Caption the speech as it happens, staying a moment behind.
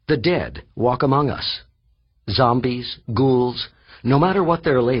The dead walk among us. Zombies, ghouls, no matter what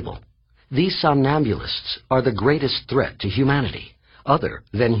their label, these somnambulists are the greatest threat to humanity, other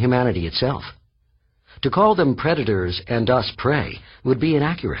than humanity itself. To call them predators and us prey would be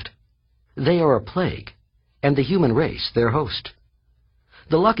inaccurate. They are a plague, and the human race their host.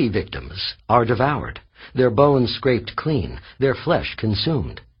 The lucky victims are devoured, their bones scraped clean, their flesh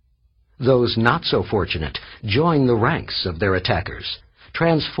consumed. Those not so fortunate join the ranks of their attackers,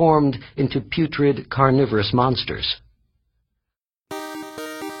 transformed into putrid, carnivorous monsters.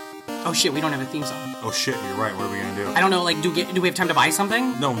 Oh shit, we don't have a theme song. Oh shit, you're right. What are we gonna do? I don't know, like, do we have time to buy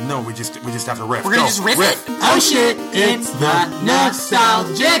something? No, we just have to riff. We're gonna just riff it? Oh shit, it's the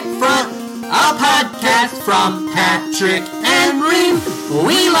Nostalgic Front, a podcast from Patrick and Reem.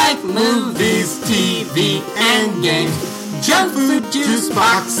 We like movies, TV, and games, junk food, juice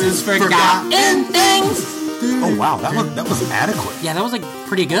boxes, forgotten things. Oh wow, that was adequate. Yeah, that was, like,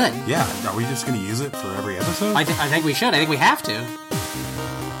 pretty good. Yeah, are we just gonna use it for every episode? I think we should. I think we have to.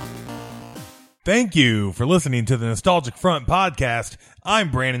 Thank you for listening to the Nostalgic Front podcast. I'm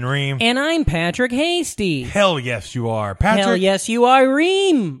Brandon Ream. And I'm Patrick Hasty. Hell yes, you are. Patrick? Hell yes, you are,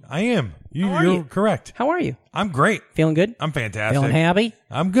 Ream. I am. How are You're you? correct. How are you? I'm great. Feeling good? I'm fantastic. Feeling happy?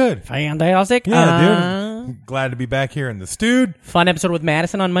 I'm good. Fantastic. Yeah, dude. I'm glad to be back here in the studio. Fun episode with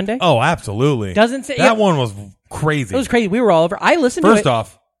Madison on Monday. Oh, absolutely. Doesn't say that one was crazy. It was crazy. We were all over. I listened First to it.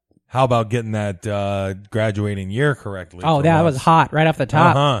 off, how about getting that graduating year correctly? Oh, that was hot right off the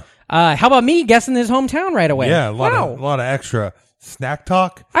top. How about me guessing his hometown right away? Yeah, a lot of extra snack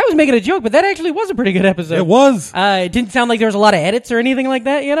talk. I was making a joke, but that actually was a pretty good episode. It was. It didn't sound like there was a lot of edits or anything like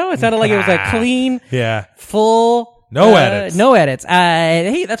that, you know? It sounded like it was like clean, full. No edits. No edits.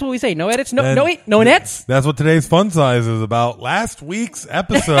 Hey, that's what we say. No edits. No nets. That's what today's fun size is about. Last week's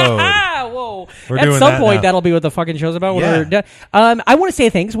episode. Whoa. We're At doing some that point, now. that'll be what the fucking show's about. When Yeah. we're done. I want to say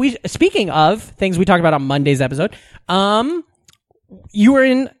things. Speaking of things we talked about on Monday's episode, you were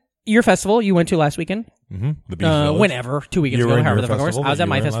in your festival you went to last weekend. Mm-hmm. The Beach Village. Whenever, 2 weekends You were ago, in however your the fuck it was. festival I was that at you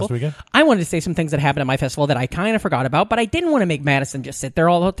my were in festival. last weekend? I wanted to say some things that happened at my festival that I kind of forgot about, but I didn't want to make Madison just sit there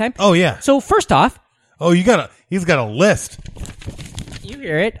all the time. Oh, yeah. So first off, he's got a list. you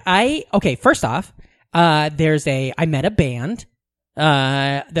hear it. First off, I met a band,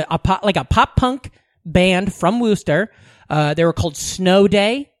 a pop punk band from Worcester. They were called Snow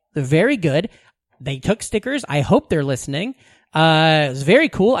Day. They're very good. They took stickers. I hope they're listening. It was very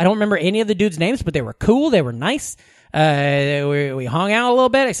cool. I don't remember any of the dudes' names, but they were cool. They were nice. We hung out a little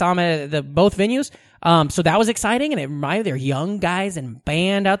bit. I saw them at both venues. So that was exciting, and it reminded me they're young guys and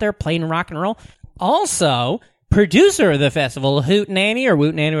band out there playing rock and roll. Also, producer of the festival, Hootenanny,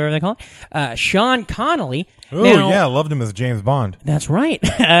 whatever they call it, Sean Connolly. Oh, yeah, loved him as James Bond. That's right.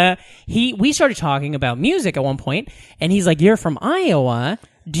 We started talking about music at one point, and he's like, "You're from Iowa.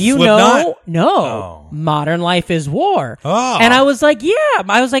 Do you know?" No. Modern Life is War. Oh. And I was like, yeah.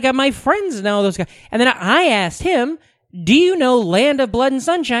 I was like, my friends know those guys. And then I asked him, do you know Land of Blood and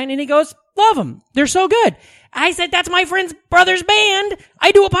Sunshine? And he goes, love them. They're so good. I said, that's my friend's brother's band.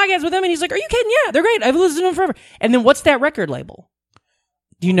 I do a podcast with them. And he's like, are you kidding? Yeah, they're great. I've listened to them forever. And then what's that record label?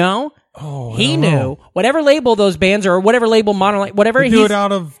 Do you know? Oh, he I don't knew. know. Whatever label those bands are, or whatever label Modern Life, whatever. They do it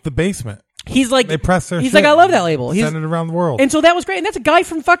out of the basement. He's like, They press their he's shit like, I love that label. Send it around the world. And so that was great. And that's a guy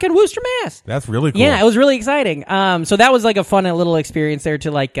from fucking Worcester, Mass. That's really cool. Yeah, it was really exciting. So that was like a fun little experience there to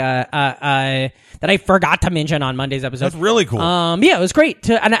like, that I forgot to mention on Monday's episode. That's really cool. Yeah, it was great.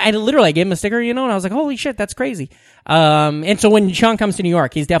 And I literally gave him a sticker, and I was like, holy shit, that's crazy. And so when Sean comes to New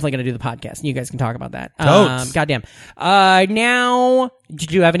York, he's definitely going to do the podcast, and you guys can talk about that. Totes. Goddamn. Now,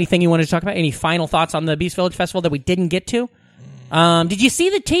 did you have anything you wanted to talk about? Any final thoughts on the Beast Village Festival that we didn't get to? Did you see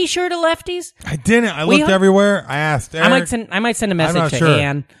the T-shirt of Lefties? I didn't. I looked everywhere. I asked Eric. I might send a message not to sure.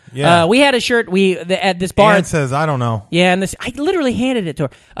 Ann. Yeah. We had a shirt at this bar. Ann says, I don't know. Yeah, and I literally handed it to her.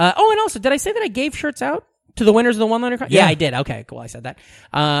 And also, did I say that I gave shirts out to the winners of the one-liner contest? Yeah, I did. Okay, cool. I said that.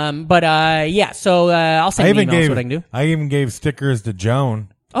 So I'll send you emails what I can do. I even gave stickers to Joan.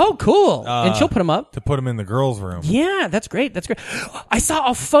 Oh, cool. And she'll put them up. To put them in the girls' room. Yeah, that's great. That's great. I saw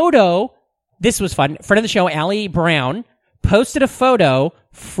a photo. This was fun. Friend of the show, Allie Brown, posted a photo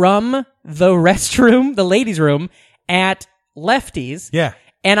from the restroom, the ladies' room at Lefties. Yeah.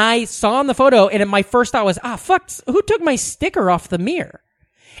 And I saw on the photo, and my first thought was, fuck, who took my sticker off the mirror?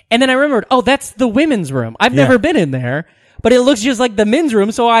 And then I remembered, that's the women's room. I've never been in there, but it looks just like the men's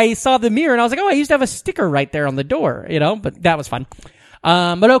room. So I saw the mirror, and I was like, I used to have a sticker right there on the door, but that was fun.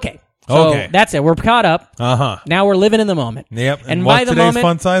 But okay. So that's it. We're caught up. Now we're living in the moment. Yep. And what's by the today's moment,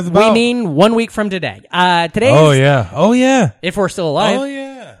 fun size about? we mean 1 week from today. Oh, yeah. If we're still alive. Oh,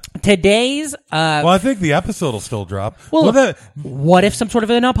 yeah. Today's Well, I think the episode will still drop. Well, that, what if some sort of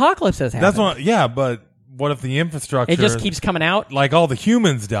an apocalypse has happened? that's what. Yeah, but what if the infrastructure? It just keeps coming out. like all the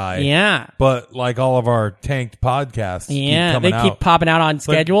humans die. Yeah. But like all of our tanked podcasts. Yeah, keep coming they keep out. popping out on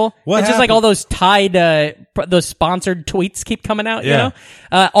schedule. what It's just like happened- all those Tide, those sponsored tweets keep coming out. Yeah.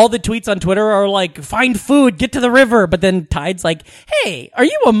 You know, all the tweets on Twitter are like, "Find food, get to the river," but then Tide's like, "Hey, are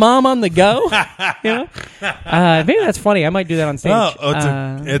you a mom on the go?" You know, maybe that's funny. I might do that on stage. Oh,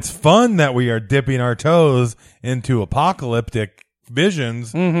 it's fun that we are dipping our toes into apocalyptic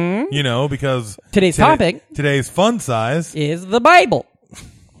visions. Mm-hmm. You know, because Today's topic today's fun size. is the Bible.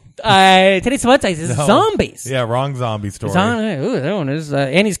 Today's fun size is zombies. Yeah, wrong zombie story. That one is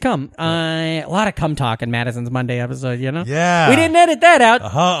Annie's cum. A lot of cum talk in Madison's Monday episode, you know? Yeah. We didn't edit that out.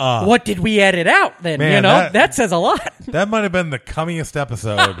 Uh-uh. What did we edit out then? Man, you know? that- That says a lot. That might have been the cummiest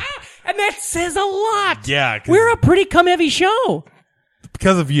episode And that says a lot. Yeah, 'cause- We're a pretty cum heavy show.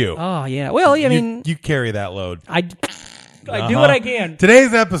 because of you. Oh, yeah. Well, I mean, you carry that load. I do what I can.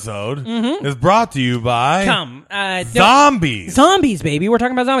 Today's episode is brought to you by Cum. zombies. Zombies, baby. We're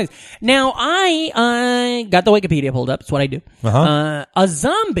talking about zombies. Now, I got the Wikipedia pulled up. That's what I do. A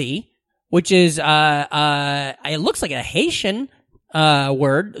zombie, which is, it looks like a Haitian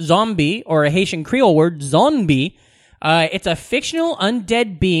word, zombie, or a Haitian Creole word, zombie. It's a fictional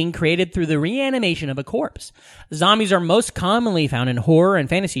undead being created through the reanimation of a corpse. Zombies are most commonly found in horror and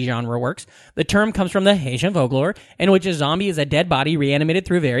fantasy genre works. The term comes from the Haitian folklore, in which a zombie is a dead body reanimated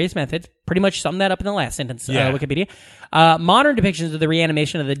through various methods. Pretty much summed that up in the last sentence, Yeah. Wikipedia. Modern depictions of the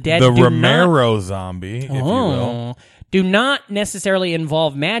reanimation of the dead The do Romero zombie, if you will. do not necessarily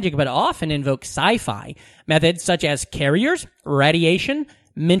involve magic, but often invoke sci-fi methods such as carriers, radiation,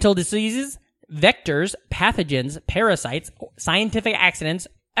 mental diseases, vectors, pathogens, parasites, scientific accidents,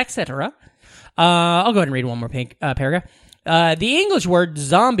 etc. I'll go ahead and read one more paragraph. The English word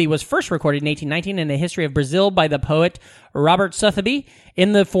zombie was first recorded in 1819 in the history of Brazil by the poet Robert Sotheby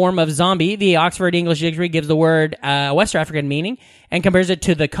in the form of zombie. The Oxford English Dictionary gives the word West African meaning and compares it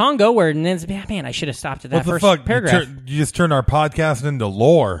to the Congo, where man, I should have stopped at that What the first fuck? paragraph. You just turned our podcast into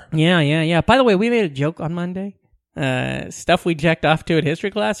lore. Yeah. By the way, we made a joke on Monday. Stuff we checked off to at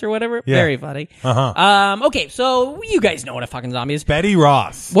history class or whatever. Yeah. Very funny. Okay, so you guys know what a fucking zombie is. Betty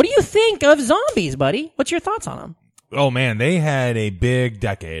Ross. What do you think of zombies, buddy? What's your thoughts on them? Oh, man, they had a big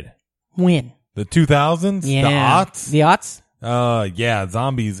decade. When? The 2000s? Yeah. The aughts? The aughts? Yeah,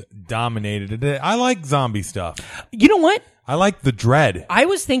 zombies dominated it. I like zombie stuff. You know what? I like the dread. I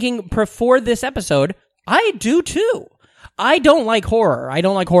was thinking before this episode, I do too. I don't like horror. I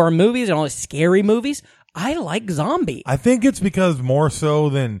don't like horror movies. I don't like scary movies. I like zombie. I think it's because more so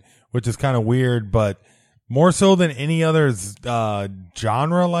than, which is kind of weird, but more so than any other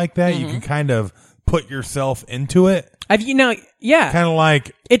genre like that, you can kind of put yourself into it. Yeah. Kind of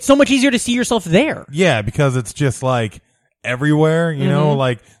like, It's so much easier to see yourself there. yeah, because it's just like everywhere, you know,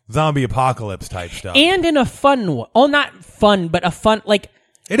 like zombie apocalypse type stuff. And in a fun way. Oh, not fun, but a fun, like,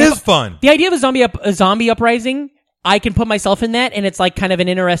 It is fun. the idea of a zombie uprising, I can put myself in that, and it's like kind of an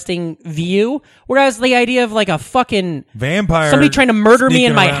interesting view. Whereas the idea of like a fucking Vampire. somebody trying to murder me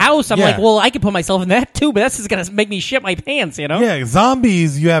in sneaking my around. house, I'm Yeah. like, well, I can put myself in that too, but that's just gonna make me shit my pants, you know? Yeah,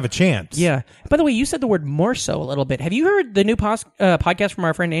 zombies, you have a chance. Yeah. By the way, you said the word morso a little bit. Have you heard the new podcast from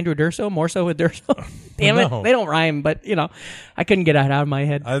our friend Andrew Durso? Morso with Durso? Damn it. No. They don't rhyme, but, I couldn't get it out of my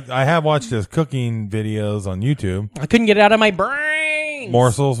head. I have watched his cooking videos on YouTube. I couldn't get it out of my brain.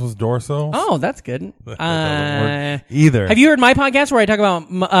 Morsels was Dorso. Oh, that's good. That doesn't work either. Have you heard my podcast where I talk about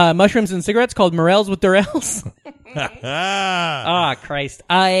mushrooms and cigarettes called Morels with Durrells? Ah, Christ.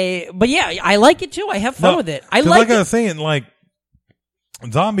 But yeah, I like it too. I have fun with it. I 'cause like I it. was saying, like,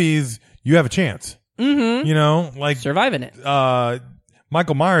 zombies, you have a chance. Mm-hmm. You know, like, Surviving it.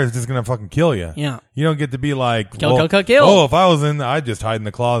 Michael Myers is just gonna fucking kill you. Yeah. You don't get to be like, Kill, well, kill, kill. Oh, if I was in, I'd just hide in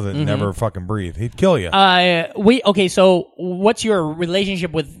the closet and never fucking breathe. He'd kill you. Okay, so what's your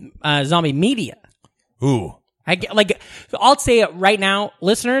relationship with zombie media? Ooh. I'll say it right now,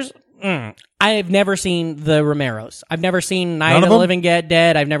 listeners. I've never seen the Romeros. I've never seen Night None of of the them? Living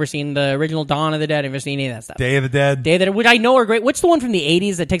Dead. I've never seen the original Dawn of the Dead. I've never seen any of that stuff. Day of the Dead. Day of the Dead, which I know are great. What's the one from the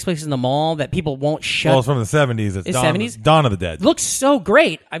 80s that takes place in the mall that people won't shut? Well, it's from the 70s. It's It's Dawn, 70s? Dawn of the Dead. Looks so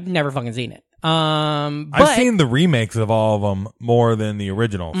great. I've never fucking seen it. But I've seen the remakes of all of them more than the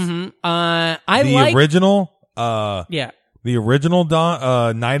originals. I The like original, yeah, the original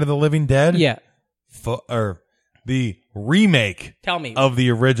Night of the Living Dead. yeah. Or the remake Tell me. of the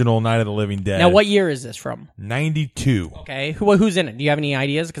original Night of the Living Dead. Now, what year is this from? 92. Okay, who's in it? Do you have any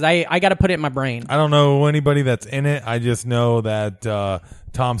ideas? Because I got to put it in my brain. I don't know anybody that's in it. I just know that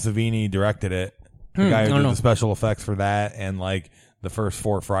Tom Savini directed it. The guy who I don't did know. the special effects for that and like the first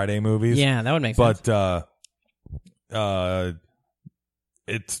 4 Friday movies. Yeah, that would make sense. But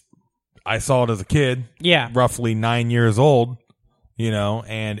I saw it as a kid. Yeah. Roughly 9 years old,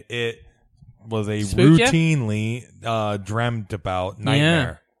 and it was a Spooked ya? routinely dreamt about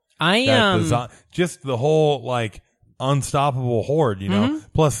nightmare. Just the whole like unstoppable horde,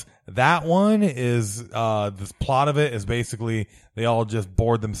 Plus that one is this plot of it is basically they all just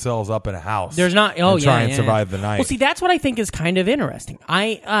board themselves up in a house. There's not try and survive the night. Well, see, that's what I think is kind of interesting.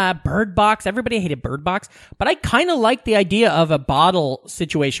 Bird Box. Everybody hated Bird Box, but I kind of like the idea of a bottle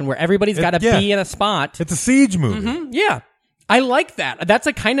situation where everybody's got to be in a spot. It's a siege movie. Yeah, I like that. That's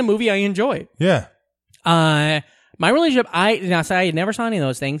a kind of movie I enjoy. Yeah. My relationship, I never saw any of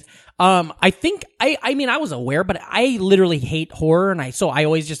those things. I think I was aware, but I literally hate horror, and so I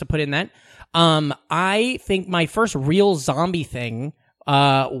always just to put in that. I think my first real zombie thing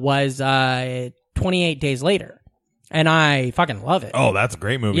was 28 Days Later, and I fucking love it. Oh, that's a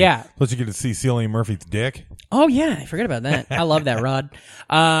great movie. Yeah. Plus you get to see Cillian Murphy's dick. Oh yeah, I forget about that. I love that, Rod.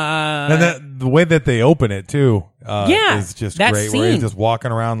 And the way that they open it too, is just that great. scene. Where he's just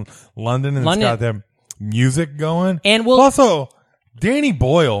walking around London and it's got that music going. And also Danny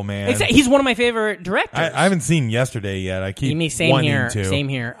Boyle, man. He's one of my favorite directors. I haven't seen Yesterday yet. I keep wanting to. Same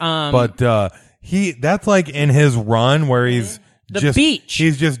here. But that's like in his run where he's the beach.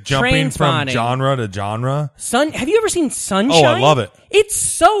 He's just jumping from Trainspotting. genre to genre. Have you ever seen Sunshine? Oh, I love it. It's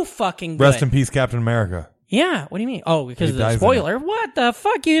so fucking good. Rest in peace, Captain America. Yeah, what do you mean? Oh, because He of the dies in spoiler. What the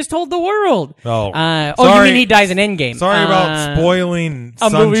fuck? You just told the world. Oh, you sorry. mean he dies in Endgame? Sorry about spoiling a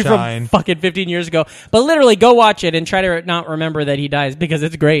movie from Sunshine. fucking 15 years ago. But literally, go watch it and try to not remember that he dies because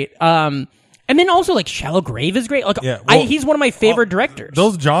it's great. And then also like Shallow Grave is great. Like, he's one of my favorite directors.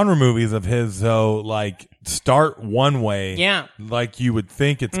 Those genre movies of his, though, like start one way, like you would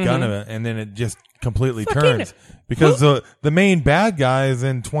think it's gonna, and then it just completely turns. Because the main bad guys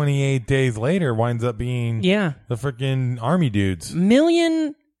in 28 Days Later winds up being the freaking army dudes.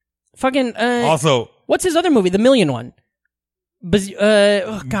 Million fucking also, what's his other movie? The Million one.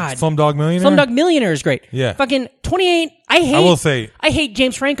 Oh God. Slumdog Millionaire? Slumdog Millionaire is great. Yeah. Fucking 28. I hate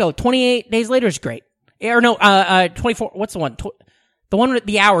James Franco. 28 Days Later is great. Or no, 24. What's the one? The one with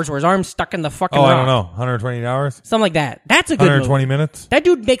the hours where his arm's stuck in the fucking rock. I don't know. 120 hours? Something like that. That's a good 120 movie. minutes? That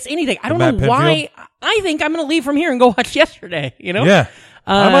dude makes anything. I don't know why. I think I'm going to leave from here and go watch Yesterday, Yeah.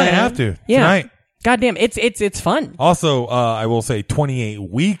 I might have to tonight. Goddamn, it's fun. Also, I will say 28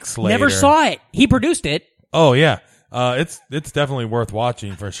 weeks later. Never saw it. He produced it. Oh, yeah. It's definitely worth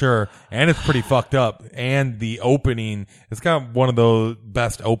watching for sure. And it's pretty fucked up. And the opening, it's got one of those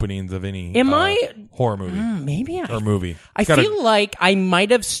best openings of any horror movie. Movie. I feel like I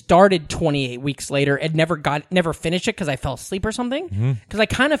might have started 28 weeks later and never finished it because I fell asleep or something. Because I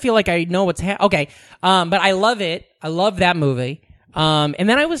kind of feel like I know what's okay. But I love it. I love that movie. And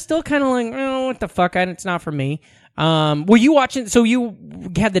then I was still kind of like, oh, what the fuck? It's not for me. Were you watching? So you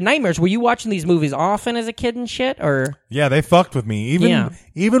had the nightmares. Were you watching these movies often as a kid and shit? Or yeah, they fucked with me.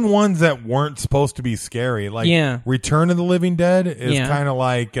 Even ones that weren't supposed to be scary, like Return of the Living Dead, is kind of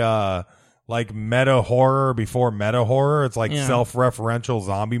like meta horror before meta horror. It's like self-referential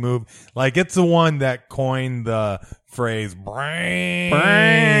zombie movie. Like it's the one that coined the phrase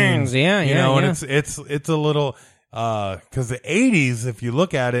brains. And it's a little because the 80s, if you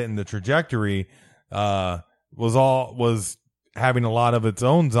look at it in the trajectory, was having a lot of its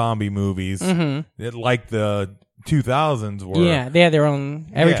own zombie movies, like the 2000s were. Yeah, they had their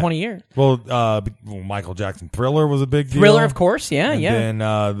own every 20 years. Well, Michael Jackson Thriller was a big deal. Thriller, of course, yeah. Then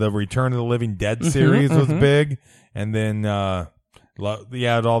the Return of the Living Dead series was big, and then you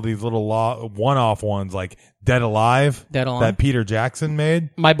had all these little one-off ones like Dead Alive that Peter Jackson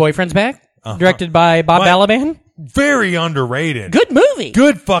made. My Boyfriend's Back, directed by Bob Balaban. Very underrated. Good movie.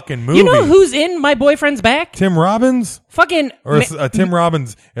 Good fucking movie. You know who's in My Boyfriend's Back? Tim Robbins? Fucking... Tim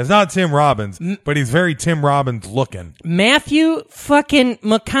Robbins. It's not Tim Robbins, but he's very Tim Robbins looking. Matthew fucking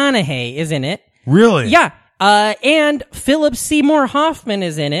McConaughey is in it. Really? Yeah. And Philip Seymour Hoffman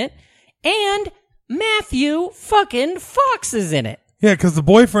is in it. And Matthew fucking Fox is in it. Yeah, because the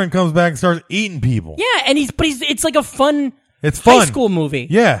boyfriend comes back and starts eating people. Yeah, and it's like a fun... It's fun. High school movie.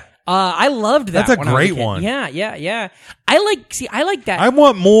 Yeah. I loved that. That's a great one. Yeah. I like that. I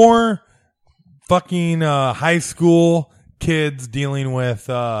want more fucking high school kids dealing with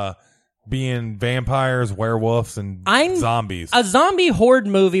being vampires, werewolves, and zombies. A zombie horde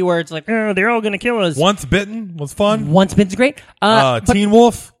movie where it's like, oh, they're all gonna kill us. Once Bitten was fun. Once Bitten's great. Teen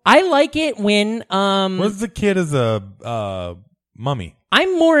Wolf. I like it when where's the kid as a mummy?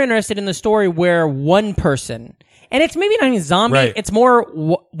 I'm more interested in the story where one person. And it's maybe not even zombie. Right. It's more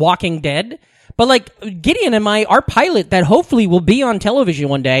Walking Dead. But like Gideon and our pilot that hopefully will be on television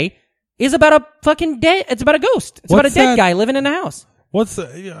one day is about a fucking dead. It's about a ghost. It's about a dead guy living in a house.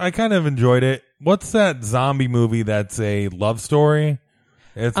 I kind of enjoyed it. What's that zombie movie that's a love story?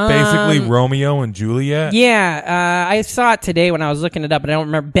 It's basically Romeo and Juliet. Yeah, I saw it today when I was looking it up, and I don't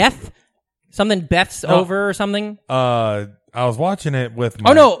remember. Beth's over or something. I was watching it with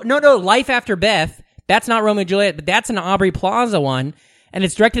my... Oh, no, Life After Beth. That's not Romeo and Juliet, but that's an Aubrey Plaza one, and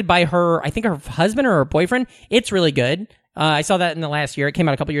it's directed by her, I think her husband or her boyfriend. It's really good. I saw that in the last year. It came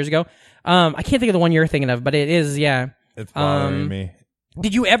out a couple years ago. I can't think of the one you're thinking of, but it is, yeah. It's bothering me.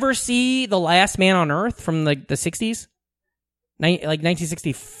 Did you ever see The Last Man on Earth from the 60s? Like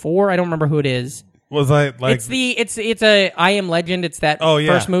 1964? I don't remember who it is. Was I like... It's a I Am Legend. It's that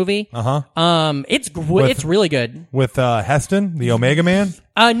first movie. Uh-huh. It's really good. With Heston, the Omega Man?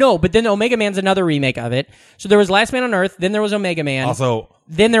 No, but then Omega Man's another remake of it. So there was Last Man on Earth, then there was Omega Man. Also...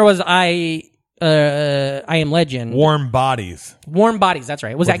 Then there was I Am Legend. Warm Bodies, that's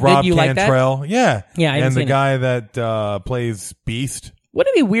right. Was that Rob good? You like that? Yeah. Yeah, and the guy that plays Beast.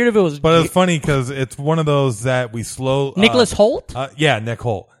 Wouldn't it be weird if it was... But it's funny because it's one of those that we Nicholas Hoult? Yeah, Nick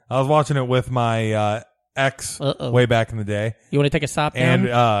Holt. I was watching it with my ex way back in the day. You want to take a stop down?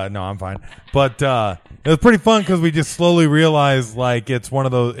 And no, I'm fine. But it was pretty fun because we just slowly realized like it's one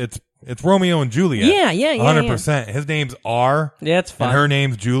of those... It's Romeo and Juliet. Yeah. 100%. Yeah. His name's R. Yeah, it's fun. And her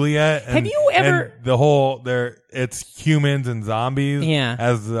name's Juliet. Have you ever... And it's humans and zombies. Yeah.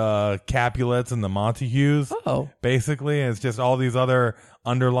 As the Capulets and the Montagues. Oh. Basically. And it's just all these other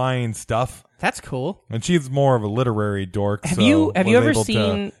underlying stuff. That's cool. And she's more of a literary dork. Have you ever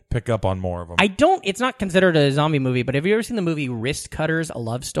seen... pick up on more of them. It's not considered a zombie movie, but have you ever seen the movie Wrist Cutters, A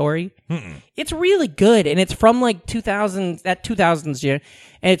Love Story? Mm-mm. It's really good, and it's from like 2000s year.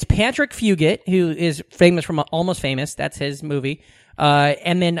 And it's Patrick Fugit, who is famous from Almost Famous. That's his movie.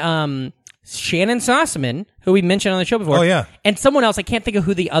 And then Shannon Sossaman, who we mentioned on the show before. Oh, yeah. And someone else, I can't think of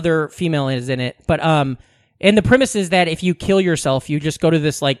who the other female is in it, but and the premise is that if you kill yourself, you just go to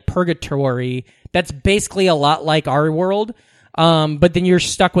this like purgatory that's basically a lot like our world. But then you're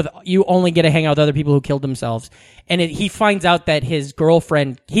stuck with, you only get to hang out with other people who killed themselves. And he finds out that his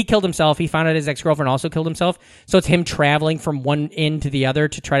girlfriend, he killed himself. He found out his ex-girlfriend also killed himself. So it's him traveling from one end to the other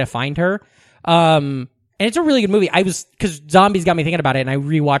to try to find her. And it's a really good movie. Cause zombies got me thinking about it, and I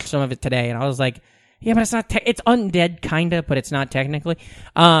rewatched some of it today, and I was like, yeah, but it's not, it's undead kinda, but it's not technically.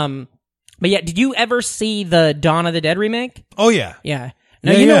 But yeah, did you ever see the Dawn of the Dead remake? Oh yeah. Yeah.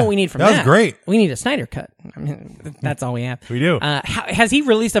 Now, you know what we need from that? That was great. We need a Snyder cut. I mean, that's all we have. We do. Has he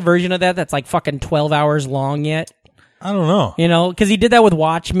released a version of that that's like fucking 12 hours long yet? I don't know. You know, because he did that with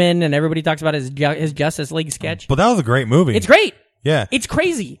Watchmen, and everybody talks about his Justice League sketch. But that was a great movie. It's great. Yeah. It's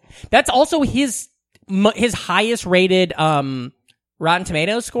crazy. That's also his highest rated Rotten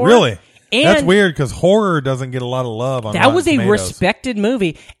Tomatoes score. Really? And that's weird because horror doesn't get a lot of love on that Rotten was a Tomatoes. respected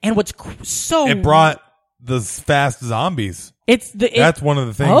movie, and what's so it brought the fast zombies. That's one of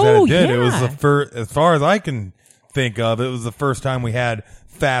the things that it did. Yeah. It was the first, as far as I can think of, it was the first time we had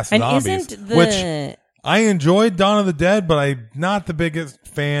fast zombies. Which I enjoyed Dawn of the Dead, but I'm not the biggest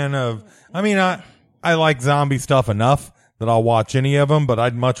fan of. I mean, I like zombie stuff enough that I'll watch any of them, but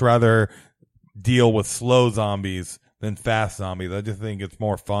I'd much rather deal with slow zombies than fast zombies. I just think it's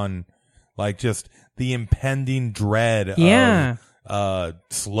more fun. Like just the impending dread of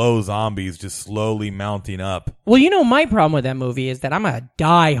slow zombies just slowly mounting up. Well, you know, my problem with that movie is that I'm a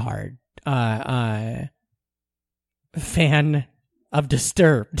diehard fan of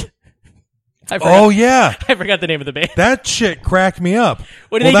Disturbed. Yeah. I forgot the name of the band. That shit cracked me up.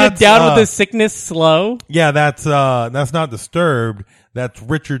 When they get down with the sickness slow? Yeah, that's not Disturbed. That's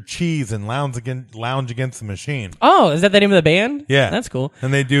Richard Cheese and Lounge Against the Machine. Oh, is that the name of the band? Yeah. That's cool.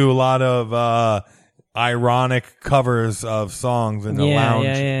 And they do a lot of ironic covers of songs in the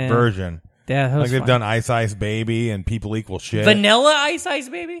lounge version. Yeah, like they've done Ice Ice Baby and People Equal Shit. Vanilla Ice Ice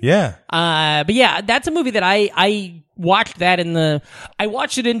Baby? Yeah. But yeah, that's a movie that I watched that I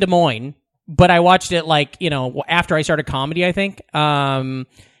watched it in Des Moines, but I watched it like, you know, after I started comedy, I think.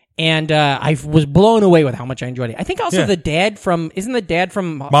 And I was blown away with how much I enjoyed it. I think also isn't the dad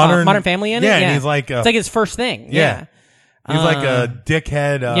from Modern Family in it? Yeah, and he's like it's like his first thing. Yeah. He's like a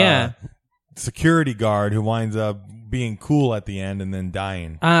dickhead security guard who winds up being cool at the end and then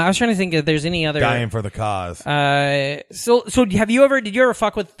dying. I was trying to think if there's any other dying for the cause. So did you ever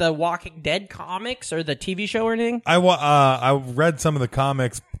fuck with the Walking Dead comics or the TV show or anything? I read some of the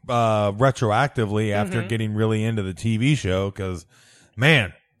comics retroactively after getting really into the TV show because,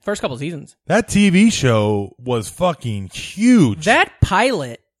 man, first couple seasons. That TV show was fucking huge. That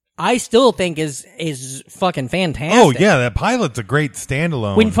pilot, I still think is fucking fantastic. Oh yeah, that pilot's a great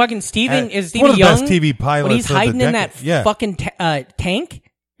standalone. When fucking Stephen Young, one of the best TV pilots. When he's hiding in that yeah. fucking tank,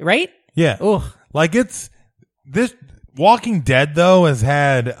 right? Yeah. Ugh. Like this Walking Dead though has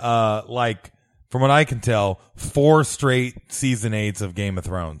had like from what I can tell 4 straight season 8s of Game of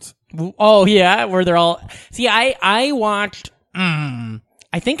Thrones. Oh yeah, where they're all see. I watched. I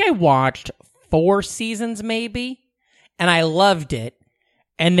think I watched 4 seasons maybe, and I loved it.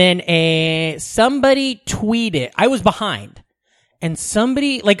 And then somebody tweeted. I was behind, and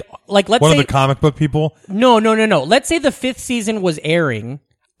somebody like let's say one of the comic book people. No. Let's say the 5th season was airing.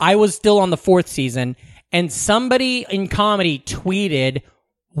 I was still on the 4th season, and somebody in comedy tweeted,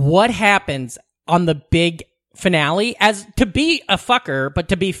 "What happens on the big finale?" As to be a fucker, but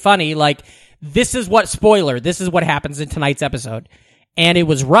to be funny, like, this is what happens in tonight's episode. And it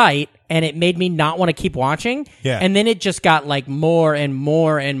was right, and it made me not want to keep watching. Yeah. And then it just got like more and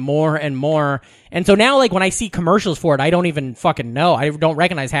more and more and more. And so now, like, when I see commercials for it, I don't even fucking know. I don't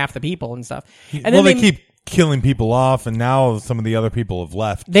recognize half the people and stuff. And then they keep killing people off, and now some of the other people have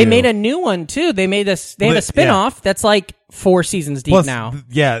left. They made a new one too. They have a spinoff that's like 4 seasons deep now.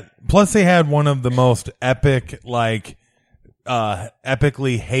 Yeah. Plus, they had one of the most epic, like,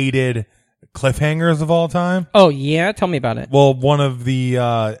 epically hated cliffhangers of all time. Oh yeah, tell me about it. Well, one of the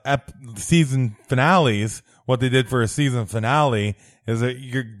season finales, what they did for a season finale is that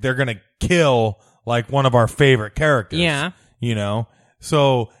they're gonna kill like one of our favorite characters. Yeah, you know.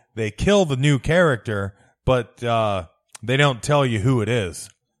 So they kill the new character, but they don't tell you who it is.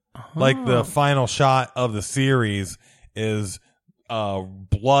 Like the final shot of the series is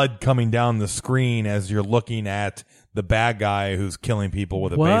blood coming down the screen as you're looking at the bad guy who's killing people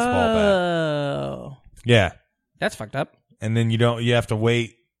with a baseball bat. Yeah. That's fucked up. And then you have to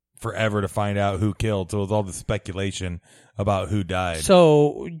wait forever to find out who killed. So it's all the speculation about who died.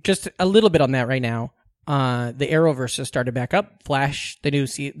 So just a little bit on that right now. The Arrowverse has started back up. Flash, the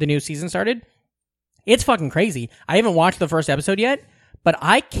new season started. It's fucking crazy. I haven't watched the first episode yet, but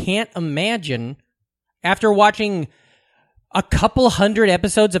I can't imagine after watching a couple hundred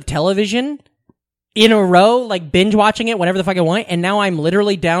episodes of television in a row, like binge watching it whenever the fuck I want, and now I'm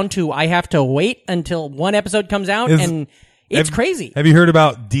literally down to I have to wait until one episode comes out, and it's crazy. Have you heard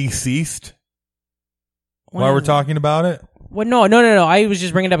about Deceased? While we're talking about it? Well, no. I was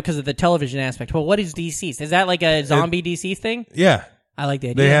just bringing it up because of the television aspect. Well, what is Deceased? Is that like a zombie Deceased thing? Yeah. I like the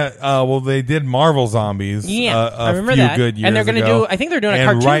idea. They did Marvel Zombies. Yeah, I remember few that. Good years and they're going to do. I think they're doing a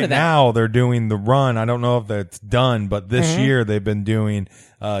cartoon right of that. Now they're doing the run. I don't know if that's done, but this year they've been doing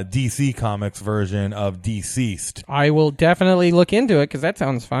DC Comics version of Deceased. I will definitely look into it because that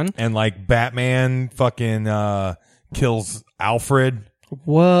sounds fun. And like Batman fucking kills Alfred.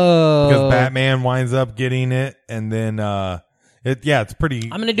 Whoa! Because Batman winds up getting it, and then it's pretty.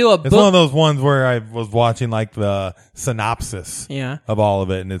 I'm gonna do It's one of those ones where I was watching like the synopsis of all of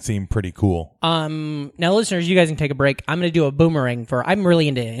it, and it seemed pretty cool. Now listeners, you guys can take a break. I'm gonna do a boomerang I'm really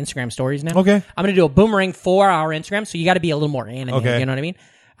into Instagram stories now. Okay. I'm gonna do a boomerang for our Instagram, so you got to be a little more animated. Okay. You know what I mean?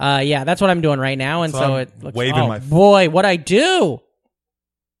 Yeah, that's what I'm doing right now, and so it looks. Waving my boy, what I do!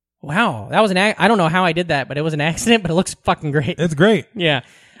 Wow, that was I don't know how I did that, but it was an accident. But it looks fucking great. It's great. Yeah.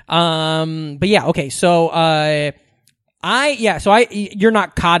 But yeah, okay. So you're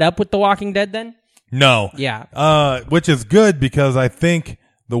not caught up with The Walking Dead then? No. Yeah. Which is good because I think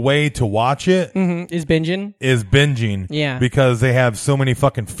the way to watch it is binging. Yeah. Because they have so many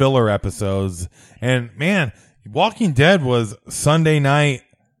fucking filler episodes. And man, Walking Dead was Sunday night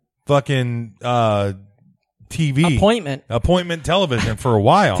fucking TV. Appointment television for a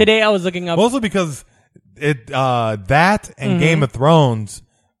while. Today I was looking up. Mostly because that and Game of Thrones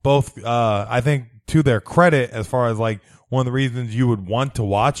both, I think to their credit, as far as like one of the reasons you would want to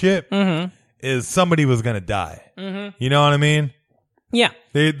watch it is somebody was going to die. You know what I mean? Yeah.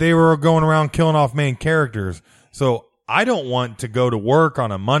 They were going around killing off main characters. So I don't want to go to work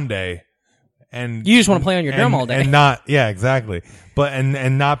on a Monday and you just want to play on your drum all day and not, yeah, exactly. But,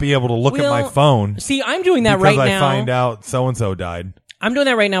 and not be able to look at my phone. See, I'm doing that right now. Because I find out so-and-so died. I'm doing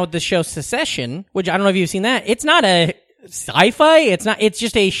that right now with the show Secession, which I don't know if you've seen that. It's not a sci-fi. It's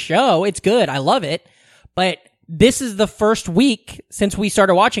just a show. It's good. I love it. But this is the first week since we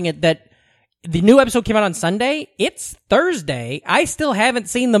started watching it that the new episode came out on Sunday. It's Thursday. I still haven't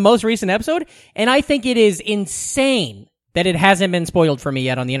seen the most recent episode, and I think it is insane that it hasn't been spoiled for me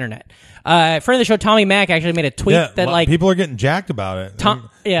yet on the internet. Friend of the show, Tommy Mack, actually made a tweet that like people are getting jacked about it. I'm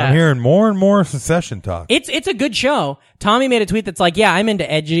yeah, hearing more and more Secession talk. It's a good show. Tommy made a tweet that's like, yeah, I'm into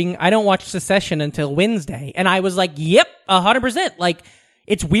edging. I don't watch Secession until Wednesday, and I was like, yep, 100%. Like,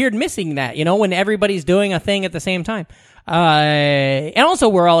 it's weird missing that, you know, when everybody's doing a thing at the same time. And also,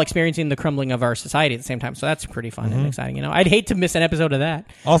 we're all experiencing the crumbling of our society at the same time, so that's pretty fun and exciting. You know, I'd hate to miss an episode of that.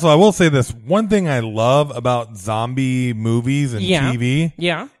 Also, I will say this: one thing I love about zombie movies and TV,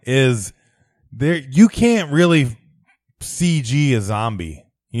 is you can't really CG a zombie.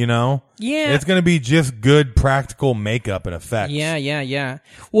 You know? Yeah. It's going to be just good practical makeup and effects. Yeah.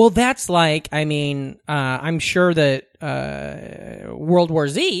 Well, that's like, I mean, I'm sure that World War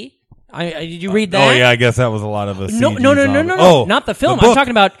Z. Did you read that? Oh yeah, I guess that was a lot of a CG No. Oh, not the film. the book. I'm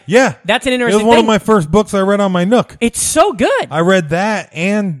talking about. Yeah, that's an interesting. It was one thing. of my first books I read on my Nook. It's so good. I read that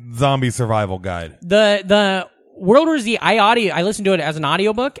and Zombie Survival Guide. The World War Z. I listened to it as an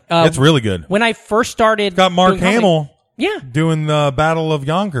audiobook. It's really good. When I first started, it's got Mark Hamill. Yeah, doing the Battle of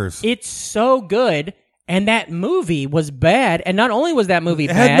Yonkers. It's so good. And that movie was bad. And not only was that movie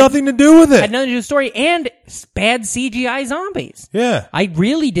bad. It had nothing to do with it. Had nothing to do with the story. And bad CGI zombies. Yeah. I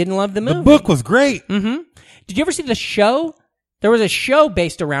really didn't love the movie. The book was great. Mm-hmm. Did you ever see the show? There was a show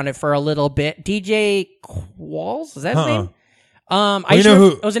based around it for a little bit. DJ Qualls? Is that his name?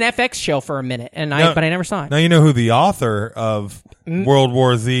 It was an FX show for a minute, but I never saw it. Now you know who the author of World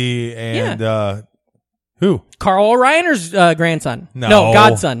War Z and who? Carl Reiner's grandson. No,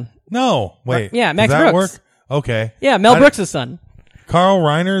 godson. No, wait. Max Does that Brooks. Work? Okay. Yeah, Mel Brooks' son. Carl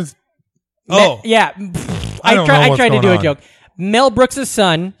Reiner's. I tried to do a joke. Mel Brooks'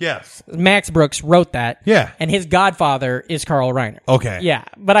 son. Yes. Max Brooks wrote that. Yeah. And his godfather is Carl Reiner. Okay. Yeah,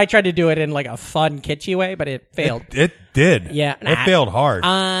 but I tried to do it in like a fun, kitschy way, but it failed. It did. Yeah. It failed hard.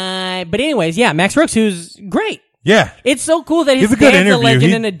 But anyways, Max Brooks, who's great. Yeah. It's so cool that his he's a good dad's a interview.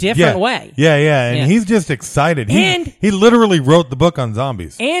 legend in a different way. Yeah. And he's just excited. He literally wrote the book on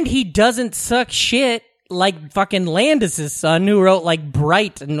zombies. And he doesn't suck shit like fucking Landis' son who wrote like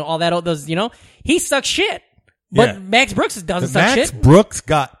Bright and all that. Those, he sucks shit. But Max Brooks doesn't suck shit. Max Brooks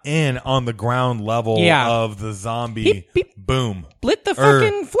got in on the ground level of the zombie boom. Lit the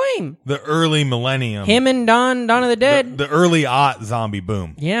fucking flame. The early millennium. Him and Dawn of the Dead. The early zombie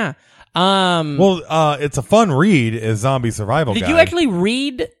boom. Yeah. It's a fun read as Zombie Survival Guide. Did you actually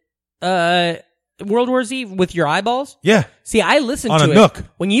read World War Z with your eyeballs? Yeah. See, I listened to it. On a Nook.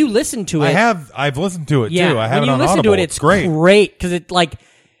 When you listen to it. I've listened to it too. I have when it you on listen Audible. to it, it's great because it like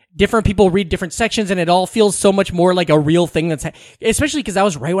different people read different sections and it all feels so much more like a real thing especially because that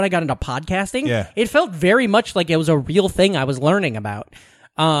was right when I got into podcasting. Yeah. It felt very much like it was a real thing I was learning about.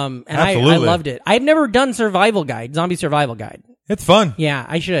 And I loved it. I've never done Zombie Survival Guide. It's fun. Yeah,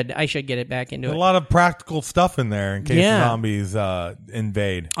 I should get it back into it. A lot of practical stuff in there in case zombies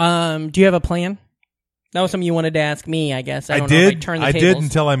invade. Do you have a plan? That was something you wanted to ask me, I guess. I did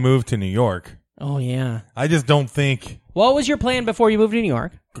until I moved to New York. Oh yeah. I just don't think. What was your plan before you moved to New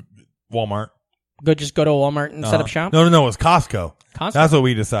York? Walmart. Just go to Walmart and set up shop? No, it was Costco. Costco? That's what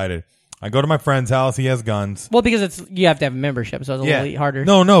we decided. I go to my friend's house. He has guns. Well, because you have to have a membership, so it's a little harder.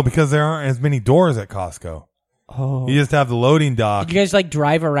 No, because there aren't as many doors at Costco. Oh. You just have the loading dock. Did you guys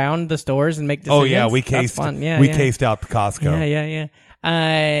drive around the stores and make decisions? Oh yeah, we cased. That's fun. We cased out the Costco.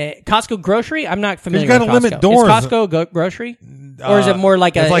 Yeah. Costco grocery. I'm not familiar. You got to limit doors. Is Costco grocery, or is it more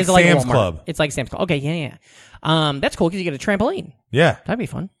like it's like Walmart? Sam's Club? It's like Sam's Club. Okay, yeah. That's cool because you get a trampoline. Yeah, that'd be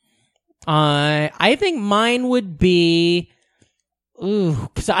fun. I think mine would be,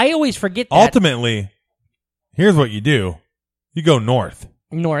 because I always forget that. Ultimately, here's what you do: you go north.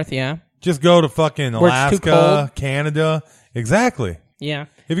 North, yeah. Just go to fucking Alaska, Canada. Exactly. Yeah.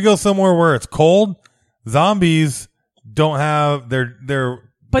 If you go somewhere where it's cold, zombies don't have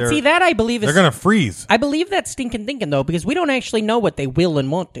But see, that I believe is... They're going to freeze. I believe that's stinking thinking, though, because we don't actually know what they will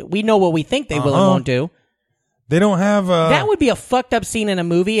and won't do. We know what we think they will and won't do. They don't have... That would be a fucked up scene in a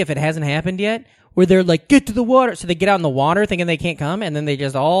movie if it hasn't happened yet, where they're like, get to the water. So they get out in the water thinking they can't come, and then they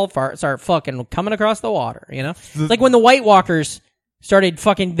just all start fucking coming across the water, like when the White Walkers... started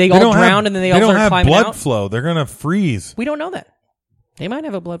fucking, they all drowned and then they all started climbing out. They don't have blood flow. They're going to freeze. We don't know that. They might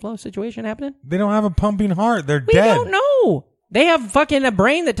have a blood flow situation happening. They don't have a pumping heart. They're dead. We don't know. They have fucking a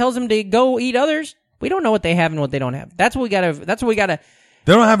brain that tells them to go eat others. We don't know what they have and what they don't have. That's what we gotta.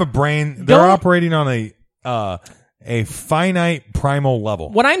 They don't have a brain. They're operating on a finite primal level.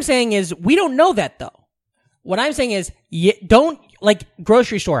 What I'm saying is, we don't know that though. What I'm saying is, don't, like,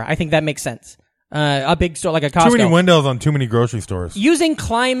 grocery store. I think that makes sense. A big store like a Costco. Too many windows on too many grocery stores. Using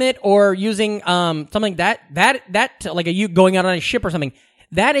climate or using something that like you going out on a ship or something,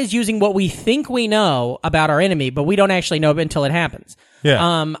 that is using what we think we know about our enemy, but we don't actually know until it happens.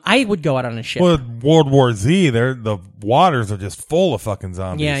 Yeah. I would go out on a ship. Well, World War Z, the waters are just full of fucking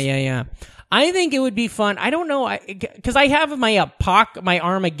zombies. Yeah. I think it would be fun. I don't know, because I have my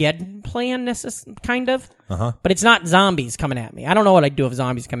Armageddon plan, kind of. But it's not zombies coming at me. I don't know what I'd do if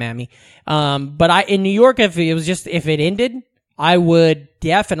zombies come at me. But in New York, if it ended, I would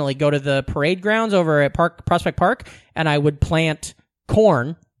definitely go to the parade grounds over at Prospect Park, and I would plant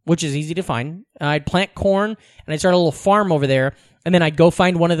corn, which is easy to find. I'd plant corn, and I'd start a little farm over there, and then I'd go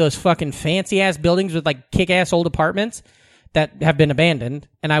find one of those fucking fancy-ass buildings with, like, kick-ass old apartments that have been abandoned,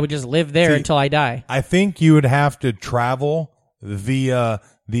 and I would just live there until I die. I think you would have to travel via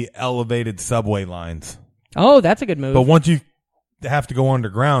the elevated subway lines. Oh, that's a good move. But once you have to go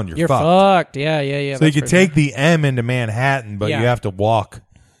underground, you're fucked. Yeah. So you could take the M into Manhattan, but you have to walk,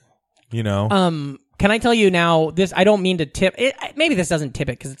 you know. Can I tell you now, this, I don't mean to tip it. Maybe this doesn't tip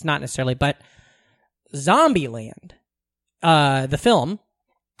it because it's not necessarily, but Zombieland, the film,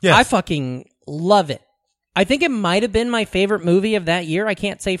 yes. I fucking love it. I think it might have been my favorite movie of that year. I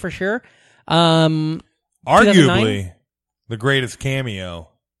can't say for sure. Arguably the greatest cameo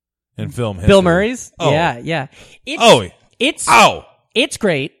in film history. Bill Murray's? Oh. Yeah. It's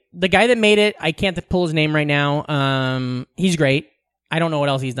great. The guy that made it, I can't pull his name right now. He's great. I don't know what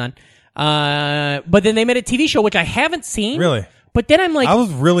else he's done. But then they made a TV show, which I haven't seen. Really? But then I'm like... I was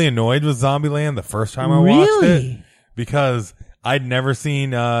really annoyed with Zombieland the first time I watched it. Because I'd never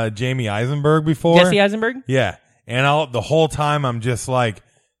seen Jamie Eisenberg before. Jesse Eisenberg? Yeah. And the whole time I'm just like,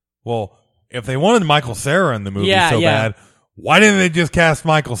 well, if they wanted Michael Cera in the movie bad, why didn't they just cast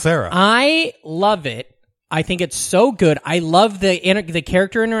Michael Cera? I love it. I think it's so good. I love the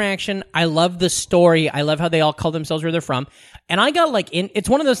character interaction. I love the story. I love how they all call themselves where they're from. And I got it's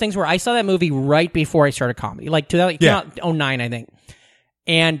one of those things where I saw that movie right before I started comedy, like 2009, I think.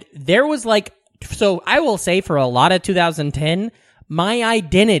 And there was so I will say for a lot of 2010, my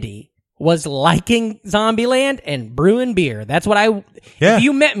identity was liking Zombieland and brewing beer. That's what if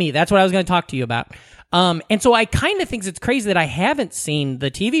you met me, that's what I was going to talk to you about. And so I kind of think it's crazy that I haven't seen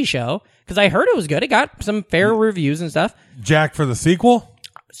the TV show because I heard it was good. It got some fair reviews and stuff. Jack for the sequel?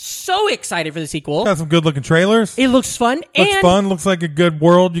 So excited for the sequel. Got some good looking trailers. It looks fun. Looks like a good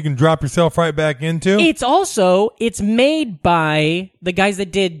world you can drop yourself right back into. It's made by the guys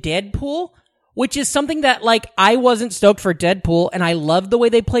that did Deadpool, which is something that I wasn't stoked for Deadpool, and I loved the way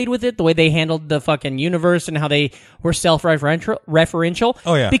they played with it, the way they handled the fucking universe and how they were self-referential.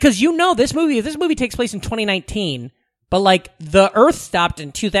 Oh yeah. Because this movie takes place in 2019, but the Earth stopped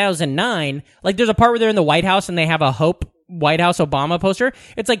in 2009. There's a part where they're in the White House and they have a Hope White House Obama poster.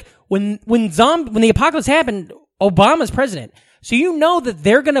 It's like when the apocalypse happened, Obama's president. So that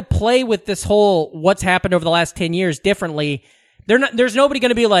they're going to play with this whole what's happened over the last 10 years differently. There's nobody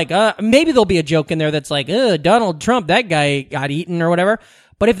going to be maybe there'll be a joke in there that's Donald Trump, that guy got eaten or whatever.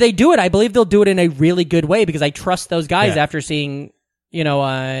 But if they do it, I believe they'll do it in a really good way because I trust those guys after seeing,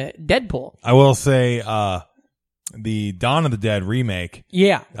 Deadpool. I will say, the Dawn of the Dead remake.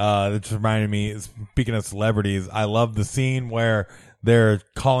 Yeah. That just reminded me, speaking of celebrities, I love the scene where they're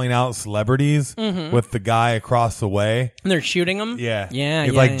calling out celebrities with the guy across the way. And they're shooting them? Yeah. Yeah.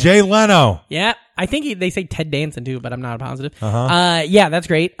 He's Jay Leno. Yeah. I think they say Ted Danson too, but I'm not positive. Yeah, that's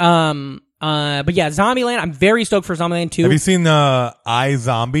great. But yeah, Zombieland, I'm very stoked for Zombieland 2. Have you seen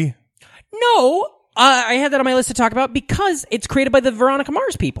iZombie? No. I had that on my list to talk about because it's created by the Veronica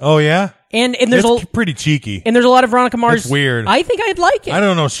Mars people. Oh, yeah? And there's pretty cheeky. And there's a lot of Veronica Mars. It's weird. I think I'd like it. I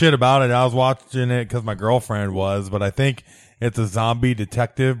don't know shit about it. I was watching it because my girlfriend was, but I think it's a zombie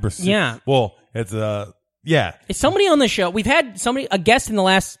detective. Yeah. Well, it's It's somebody on the show. We've had a guest in the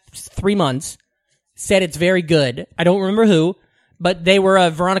last 3 months said it's very good. I don't remember who, but they were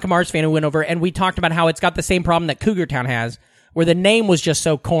a Veronica Mars fan who went over, and we talked about how it's got the same problem that Cougar Town has, where the name was just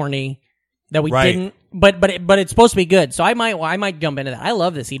so corny that we didn't. But it's supposed to be good, so I might jump into that. I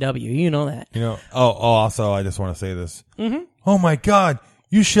love the CW, you know that. Also, I just want to say this. Mm-hmm. Oh my God,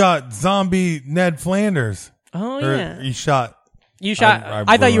 you shot zombie Ned Flanders. Oh yeah, you shot.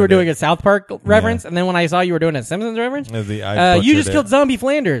 I thought you were doing a South Park reference, and then when I saw you were doing a Simpsons reference, you just killed Zombie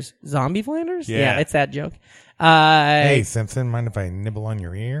Flanders. Zombie Flanders? Yeah, it's that joke. Hey, Simpson, mind if I nibble on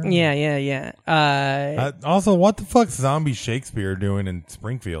your ear? Yeah. Also, what the fuck's Zombie Shakespeare doing in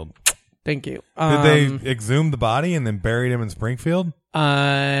Springfield? Thank you. Did they exhume the body and then buried him in Springfield?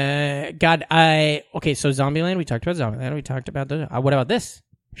 Okay, so Zombieland, we talked about Zombieland, we talked about what about this?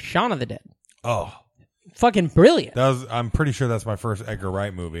 Shaun of the Dead. Oh. Fucking brilliant. I'm pretty sure that's my first Edgar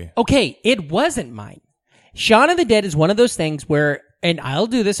Wright movie. Okay, it wasn't mine. Shaun of the Dead is one of those things where, and I'll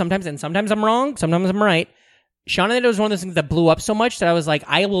do this sometimes, and sometimes I'm wrong, sometimes I'm right. Shaun of the Dead was one of those things that blew up so much that I was like,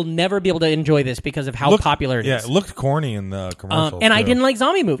 I will never be able to enjoy this because of how popular it is. Yeah, it looked corny in the commercials. And I didn't like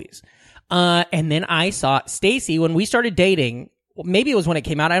zombie movies. And then I saw Stacy, when we started dating, maybe it was when it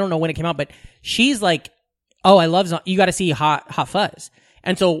came out. I don't know when it came out, but she's like, oh, I love, you got to see Hot Fuzz.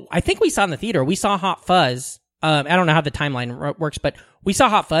 And so I think we saw in the theater, we saw Hot Fuzz. I don't know how the timeline works, but we saw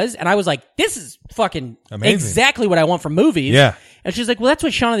Hot Fuzz, and I was like, this is fucking amazing. Exactly what I want from movies. Yeah. And she's like, well, that's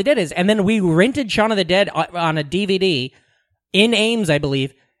what Shaun of the Dead is. And then we rented Shaun of the Dead on a DVD in Ames, I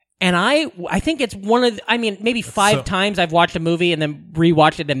believe. And I think it's one of maybe 5 times I've watched a movie and then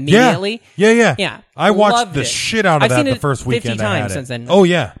rewatched it immediately. Yeah. I watched the shit out of that the first weekend 50 I had times it. since then. Oh,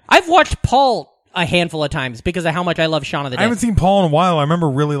 yeah. I've watched Paul a handful of times because of how much I love Shaun of the Dead. I haven't seen Paul in a while. I remember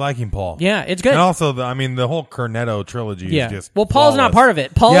really liking Paul. Yeah, it's good. And also, the whole Cornetto trilogy is just well, Paul's flawless. not part of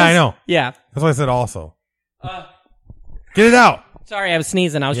it. Yeah, I know. Yeah. That's why I said also. Get it out. Sorry, I was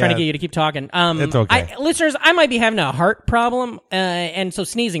sneezing. I was trying to get you to keep talking. It's okay. Listeners, I might be having a heart problem, and so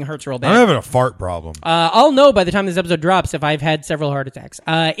sneezing hurts real bad. I'm having a fart problem. I'll know by the time this episode drops if I've had several heart attacks.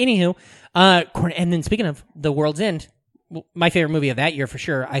 Anywho, and then speaking of The World's End, my favorite movie of that year for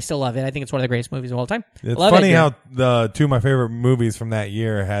sure. I still love it. I think it's one of the greatest movies of all time. It's funny how the 2 of my favorite movies from that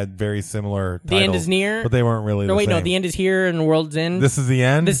year had very similar titles. The End is Near. But they weren't really the same. No, The End is Here and The World's End. This is the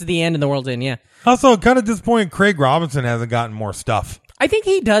end? This is the end and The World's End, yeah. Also, kind of disappointed Craig Robinson hasn't gotten more stuff. I think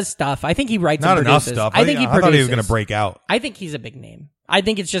he does stuff. I think he writes Not and enough produces. stuff. I think he produces. I thought he was going to break out. I think he's a big name. I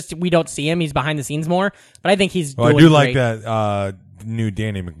think it's just we don't see him. He's behind the scenes more. But I think he's Well, I doing do like great. that new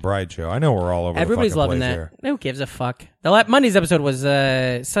Danny McBride show. I know we're all over Everybody's the loving place that. here. Who gives a fuck? Monday's episode was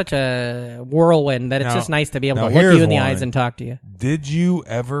such a whirlwind that it's just nice to be able to look you in the eyes and talk to you. Did you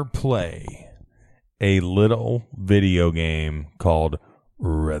ever play a little video game called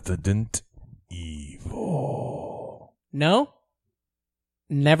Resident Evil? No.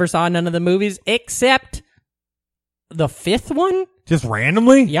 Never saw none of the movies except the 5th one. Just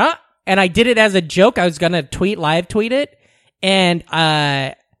randomly? Yeah. And I did it as a joke. I was going to live tweet it. And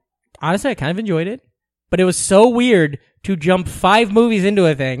honestly, I kind of enjoyed it. But it was so weird to jump 5 movies into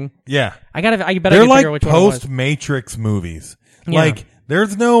a thing. Yeah. They're like figure which one it was. post-Matrix movies. Yeah. Like,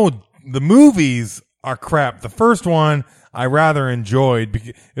 the movies are crap. The first one I rather enjoyed.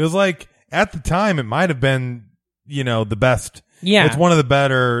 Because it was like, at the time, it might have been, the best. Yeah. It's one of the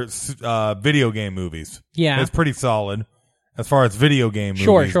better video game movies. Yeah. It's pretty solid as far as video game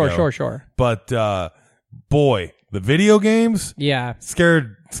movies go. Sure. But, boy, the video games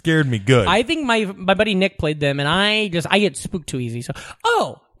scared me good. I think my buddy Nick played them, and I get spooked too easy. So,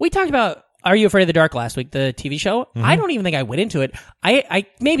 we talked about Are You Afraid of the Dark last week, the TV show. Mm-hmm. I don't even think I went into it. I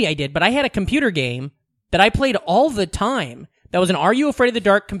maybe I did, but I had a computer game that I played all the time. That was an Are You Afraid of the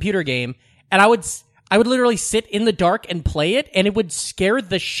Dark computer game, and I would literally sit in the dark and play it, and it would scare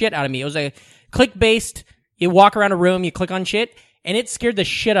the shit out of me. It was a click-based, you walk around a room, you click on shit, and it scared the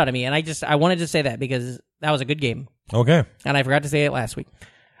shit out of me. And I wanted to say that because that was a good game. Okay. And I forgot to say it last week.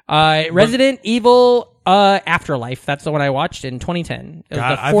 Resident Evil Afterlife, that's the one I watched in 2010. It was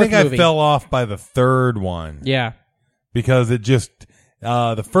the 4th movie. I fell off by the 3rd one. Yeah. Because it just,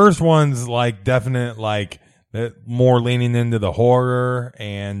 the first one's like definite, like, more leaning into the horror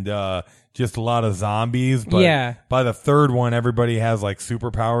and, just a lot of zombies, but by the 3rd one, everybody has like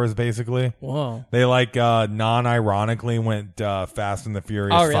superpowers basically. Whoa. They like non-ironically went Fast and the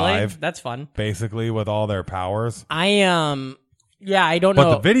Furious 5. Oh, really? That's fun. Basically with all their powers. I don't know.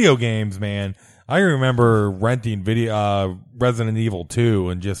 But the video games, man, I remember renting Resident Evil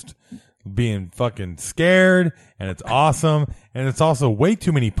 2 and just being fucking scared, and it's awesome, and it's also way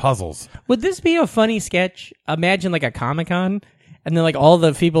too many puzzles. Would this be a funny sketch? Imagine like a Comic-Con. And then, like, all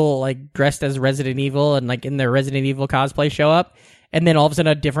the people, like, dressed as Resident Evil and, like, in their Resident Evil cosplay show up. And then all of a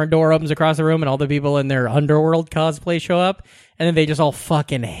sudden a different door opens across the room and all the people in their Underworld cosplay show up. And then they just all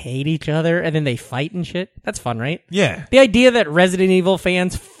fucking hate each other. And then they fight and shit. That's fun, right? Yeah. The idea that Resident Evil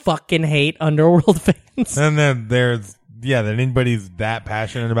fans fucking hate Underworld fans. And then that anybody's that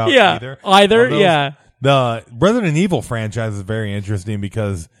passionate about either. The Resident Evil franchise is very interesting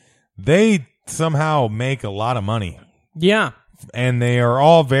because they somehow make a lot of money. Yeah. And they are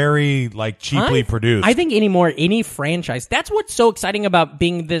all very, like, cheaply produced. I think any franchise. That's what's so exciting about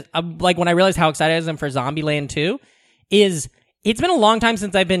being this. Like, when I realized how excited I am for Zombieland 2, is it's been a long time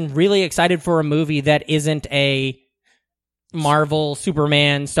since I've been really excited for a movie that isn't a Marvel,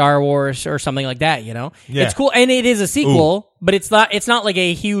 Superman, Star Wars, or something like that. Yeah. It's cool, and it is a sequel, but it's not like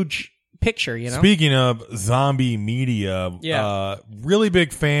a huge picture. Speaking of zombie media, really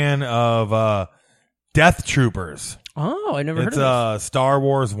big fan of Death Troopers. Oh, I never heard of this. It's a Star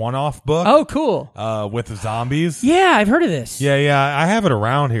Wars one-off book. Oh, cool. With the zombies. Yeah, I've heard of this. Yeah. I have it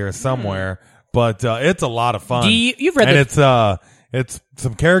around here somewhere, but it's a lot of fun. You've read this? And it's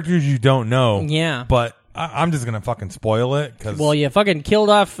some characters you don't know. Yeah. But I'm just going to fucking spoil it. Well, you fucking killed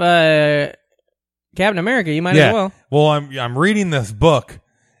off Captain America, you might as well. Well, I'm reading this book,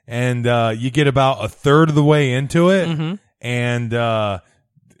 and you get about a third of the way into it, and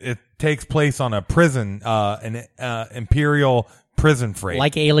it takes place on a prison, an Imperial prison freight.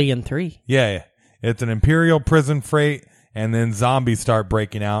 Like Alien 3. Yeah. It's an Imperial prison freight, and then zombies start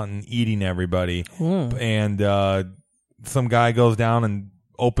breaking out and eating everybody. And some guy goes down and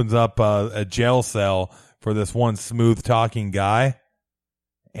opens up a jail cell for this one smooth-talking guy,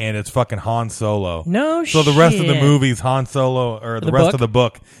 and it's fucking Han Solo. No shit. So the rest of the movie's Han Solo, or the rest of the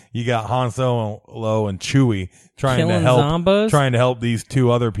book, you got Han Solo and Chewie trying to help these two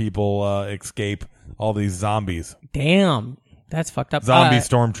other people escape all these zombies. Damn. That's fucked up. Zombie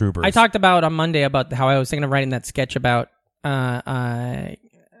stormtroopers. I talked about on Monday about how I was thinking of writing that sketch about the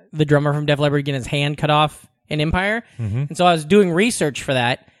drummer from Def Leppard getting his hand cut off in Empire. And so I was doing research for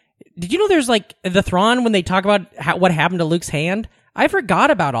that. Did you know there's like the Thrawn, when they talk about what happened to Luke's hand? I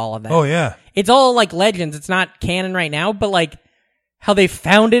forgot about all of that. Oh, yeah. It's all like legends. It's not canon right now, but like how they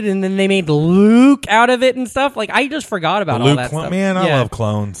found it and then they made Luke out of it and stuff. Like I just forgot about all that stuff. Man, I love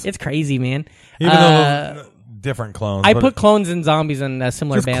clones. It's crazy, man. Even though different clones. I put clones and zombies in a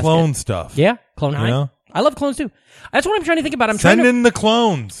similar basket. Clone stuff. Yeah, Clone High. You know? I love clones too. That's what I'm trying to think about. Send in the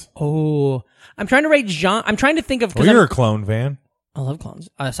clones. Oh, I'm trying to rate genre. I'm trying to think of. You're a clone fan. I love clones.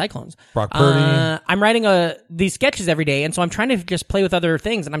 Cyclones. Brock Purdy. I'm writing these sketches every day, and so I'm trying to just play with other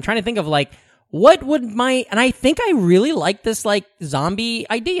things, and I'm trying to think of like what would and I think I really like this like zombie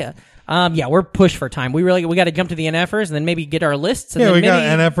idea. We're pushed for time. We got to jump to the NFers and then maybe get our lists. And we got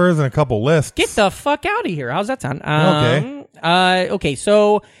NFers and a couple lists. Get the fuck out of here. How's that sound? Okay.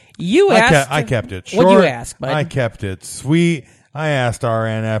 So you asked. I kept it short. What'd you ask, bud? I kept it sweet. I asked our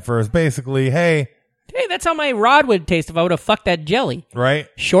NFers basically, hey, that's how my rod would taste if I would have fucked that jelly. Right?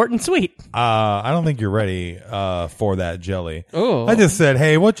 Short and sweet. I don't think you're ready for that jelly. Oh. I just said,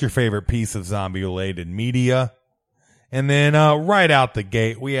 hey, what's your favorite piece of zombie-related media? And then right out the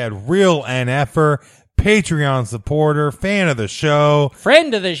gate, we had real NFer, Patreon supporter, fan of the show.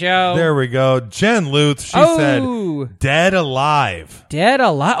 Friend of the show. There we go. Jen Lutz, she said, Dead Alive. Dead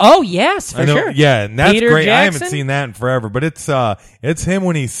Alive. Oh, yes, for sure. Yeah, and that's Peter great. Jackson? I haven't seen that in forever, but it's him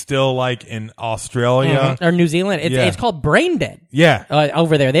when he's still like in Australia. Or New Zealand. It's called Brain Dead. Yeah.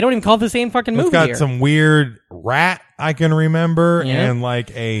 Over there. They don't even call it the same fucking movie. It's got some weird rat I can remember, and like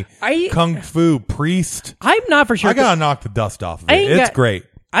a kung fu priest. I'm not for sure. I gotta knock the dust off of it. It's great.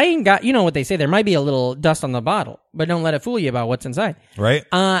 I ain't got, you know what they say, there might be a little dust on the bottle, but don't let it fool you about what's inside. Right.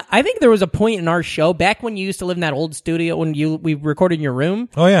 I think there was a point in our show, back when you used to live in that old studio, when we recorded in your room.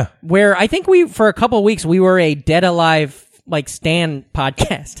 Oh, yeah. Where I think for a couple of weeks, we were a Dead Alive, like, Stan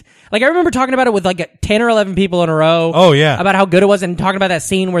podcast. Like, I remember talking about it with like 10 or 11 people in a row. Oh, yeah. About how good it was, and talking about that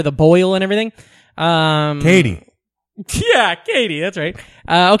scene where the boil and everything. Katie. Yeah, Katie, that's right.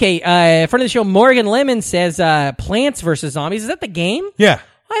 Okay, friend of the show, Morgan Lemon says, Plants vs. Zombies. Is that the game? Yeah.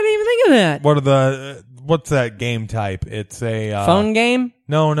 I didn't even think of that. What's that game type? It's a phone game?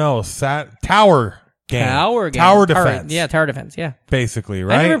 No, tower game. Tower defense. Tower defense, yeah. Basically,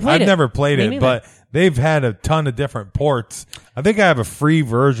 right? I've never played it, but they've had a ton of different ports. I think I have a free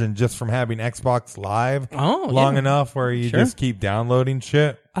version just from having Xbox Live long enough where you just keep downloading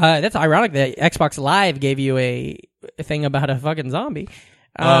shit. That's ironic that Xbox Live gave you a thing about a fucking zombie.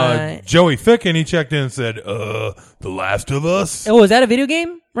 Joey Ficken, he checked in and said, The Last of Us. Oh, is that a video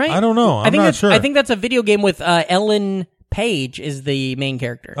game? Right? I don't know. I'm not sure. I think that's a video game with Ellen Page is the main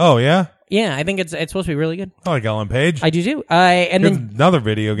character. Oh, yeah? Yeah, I think it's supposed to be really good. I like Ellen Page. I do too. And Here's then another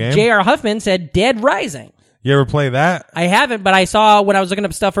video game. J.R. Huffman said Dead Rising. You ever play that? I haven't, but I saw when I was looking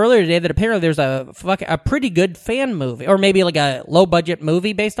up stuff earlier today that apparently there's a pretty good fan movie, or maybe like a low budget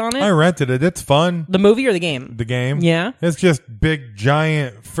movie based on it. I rented it. It's fun. The movie or the game? The game. Yeah. It's just big,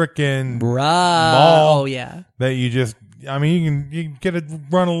 giant, frickin' mall. Oh, yeah. That you just, I mean, you can get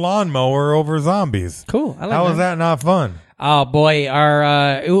run a lawnmower over zombies. Cool. I like How is that not fun? Oh, boy.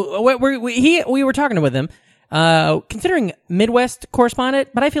 We were talking with him, considering Midwest correspondent,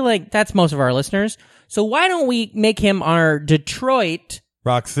 but I feel like that's most of our listeners. So why don't we make him our Detroit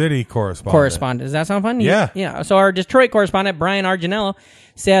Rock City correspondent? Does that sound fun? Yeah. Yeah. So our Detroit correspondent, Brian Arginello,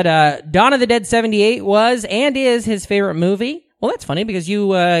 said Dawn of the Dead 78 was and is his favorite movie. Well, that's funny because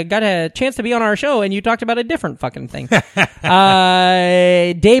you got a chance to be on our show and you talked about a different fucking thing. Day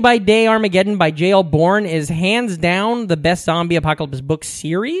by Day Armageddon by J.L. Bourne is hands down the best zombie apocalypse book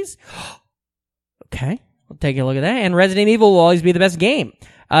series. Okay. We'll take a look at that. And Resident Evil will always be the best game.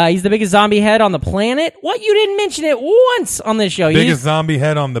 He's the biggest zombie head on the planet. What? You didn't mention it once on this show. Biggest zombie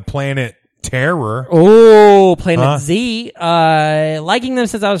head on the planet Terror. Oh, Planet Z. Liking them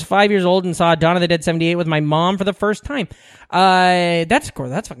since I was 5 years old and saw Dawn of the Dead 78 with my mom for the first time. That's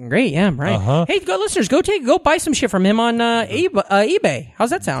fucking great. Yeah, right. Hey, listeners, go buy some shit from him on eBay.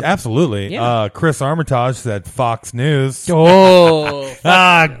 How's that sound? Absolutely. Yeah. Chris Armitage said Fox News. Oh,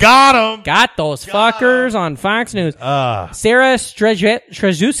 got him. got those fuckers on Fox News. Sarah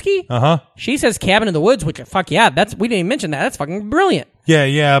Strzezuski. She says Cabin in the Woods, which fuck yeah, we didn't even mention that. That's fucking brilliant.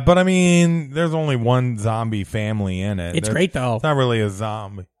 Yeah, but I mean, there's only one zombie family in it. It's great though. It's not really a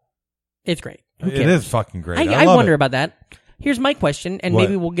zombie. It's great. It is fucking great. I wonder about that. Here's my question, and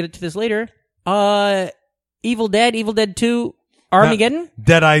maybe we'll get to this later. Evil Dead 2, Armageddon?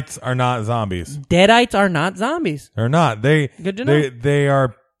 Deadites are not zombies. Deadites are not zombies. They're not. Good to know. They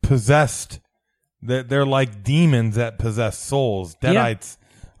are possessed. They're like demons that possess souls. Deadites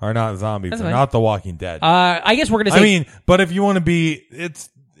are not zombies. They're not The Walking Dead. I guess we're gonna say. I mean, but if you want to be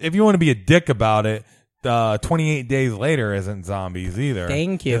a dick about it, 28 Days Later isn't zombies either.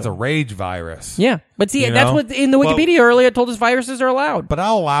 Thank you. It's a rage virus. Yeah, but see, that's what in the Wikipedia earlier it told us viruses are allowed. But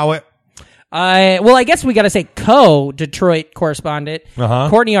I'll allow it. Well, I guess we got to say Detroit correspondent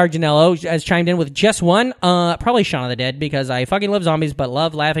Courtney Arginello has chimed in with just one. Probably Shaun of the Dead because I fucking love zombies, but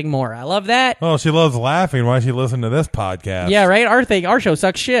love laughing more. I love that. Well, she loves laughing. Why don't she listen to this podcast? Yeah, right. Our show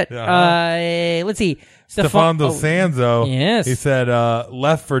sucks shit. Let's see. Stefan Dos Sanzo. Yes. He said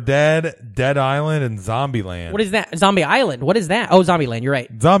Left 4 Dead, Dead Island, and Zombieland. What is that? Zombie Island. What is that? Oh, Zombieland. You're right.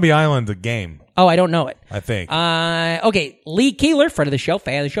 Zombie Island's a game. Oh, I don't know it. I think. Okay.Lee Keeler, friend of the show,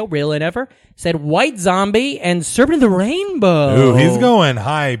 fan of the show, real and ever, said White Zombie and Serpent of the Rainbow. Ooh, he's going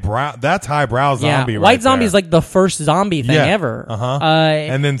highbrow. That's highbrow zombie right White Zombie there. is like the first zombie thing ever.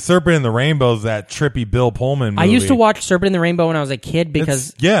 And then Serpent in the Rainbow is that trippy Bill Pullman movie. I used to watch Serpent in the Rainbow when I was a kid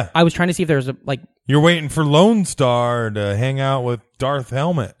because I was trying to see if there was You're waiting for Lone Star to hang out with Darth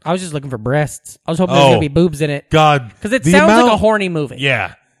Helmet. I was just looking for breasts. I was hoping there was going to be boobs in it. God. Because it sounds like a horny movie.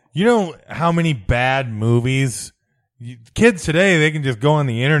 Yeah. You know how many bad movies... Kids today, they can just go on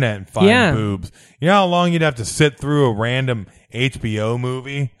the internet and find boobs. You know how long you'd have to sit through a random HBO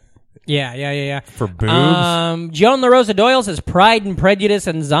movie? Yeah. For boobs? Joan LaRosa Doyle says Pride and Prejudice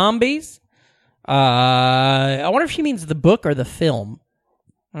and Zombies. I wonder if she means the book or the film.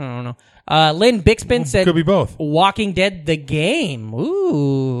 I don't know. Lynn Bixby said... Could be both. Walking Dead, the game.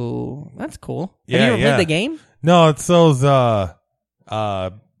 Ooh, that's cool. Have you ever played the game? No, it's those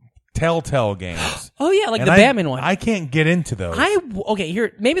Telltale games. Oh, yeah, like the Batman one. I can't get into those.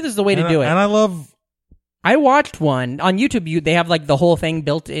 Here, maybe this is the way to do it. And I watched one on YouTube. They have like the whole thing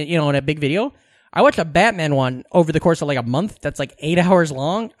built in a big video. I watched a Batman one over the course of like a month. That's like 8 hours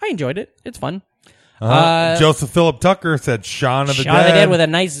long. I enjoyed it. It's fun. Joseph Philip Tucker said Shaun of the Dead. Shaun of the Dead with a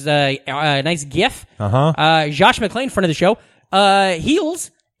nice GIF. Josh McClain, friend of the show,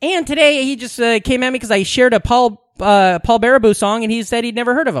 Heels. And today he just came at me because I shared a Paul Baraboo song, and he said he'd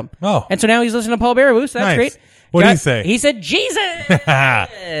never heard of him. Oh. And so now he's listening to Paul Baraboo, so that's great. What did he say? He said, Jesus!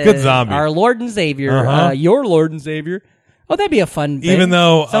 Good zombie. Our Lord and Savior. Your Lord and Savior. Oh, that'd be a fun thing. Even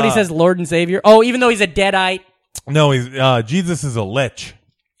though... Somebody says Lord and Savior. Oh, even though he's a deadite. No, Jesus is a lich.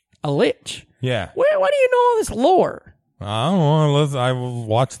 A lich? Yeah. Why do you know all this lore? I don't know. I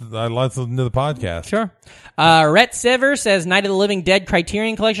listen to the podcast. Sure. Rhett Sever says Night of the Living Dead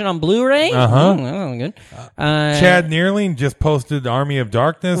Criterion Collection on Blu-ray. That's good. Chad Neerling just posted Army of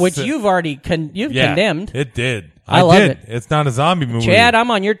Darkness, which you've already condemned. It did. I love it. It's not a zombie movie. Chad, I'm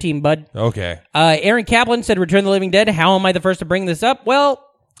on your team, bud. Okay. Aaron Kaplan said Return of the Living Dead. How am I the first to bring this up? Well,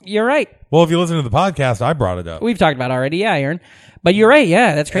 you're right. Well, if you listen to the podcast, I brought it up. We've talked about it already. Yeah, Aaron. But you're right.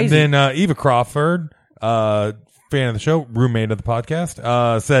 Yeah, that's crazy. And then Eva Crawford, fan of the show, roommate of the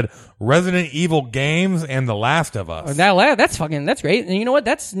podcast, said Resident Evil games and The Last of Us. That's great. And you know what?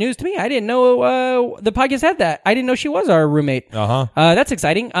 That's news to me. I didn't know the podcast had that. I didn't know she was our roommate. That's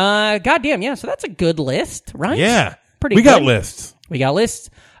exciting. Goddamn, yeah. So that's a good list, right? Yeah. Pretty good. We got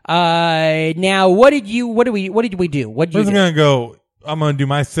lists. Now, what did we do? I'm going to do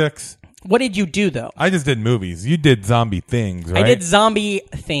my 6. What did you do, though? I just did movies. You did zombie things, right? I did zombie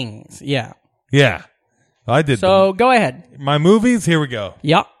things, yeah. Yeah. I did. So go ahead. My movies, here we go.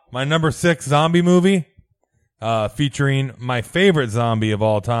 Yep. My number 6 zombie movie, featuring my favorite zombie of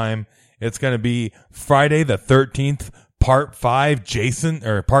all time. It's going to be Friday the 13th, Part 5,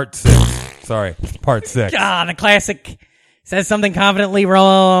 Part 6. Sorry, Part 6. The classic says something confidently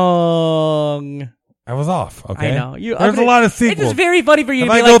wrong. I was off, okay? I know. There's a lot of sequels. It's just very funny for you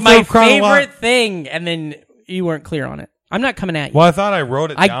to be like, my favorite thing, and then you weren't clear on it. I'm not coming at you. Well, I thought I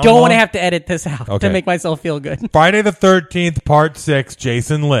wrote it down. I don't want to have to edit this out to make myself feel good. Friday the 13th, Part 6,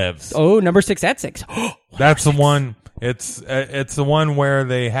 Jason Lives. Oh, number 6 at 6. That's the one. It's the one where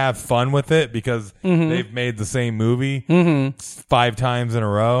they have fun with it because they've made the same movie 5 times in a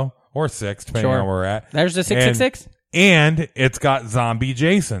row or 6, depending on where we're at. There's the 666. And it's got zombie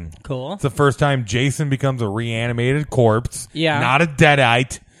Jason. Cool. It's the first time Jason becomes a reanimated corpse. Yeah. Not a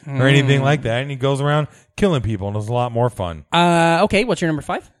deadite or anything like that. And he goes around killing people, and it's a lot more fun. Okay, what's your number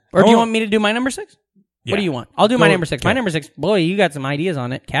 5? Or do you want me to do my number 6? Yeah. What do you want? I'll do my number 6. My number 6, boy, you got some ideas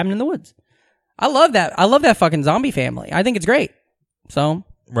on it. Cabin in the Woods. I love that. I love that fucking zombie family. I think it's great. So.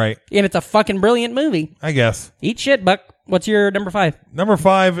 Right. And it's a fucking brilliant movie. I guess. Eat shit, Buck. What's your number 5? Number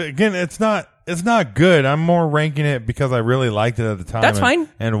 5, again, it's not good. I'm more ranking it because I really liked it at the time. That's fine.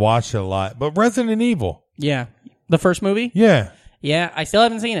 And watched it a lot. But Resident Evil. Yeah. The first movie? Yeah. Yeah, I still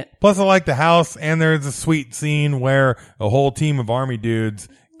haven't seen it. Plus, I like the house, and there's a sweet scene where a whole team of army dudes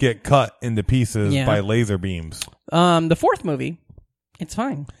get cut into pieces by laser beams. The fourth movie, it's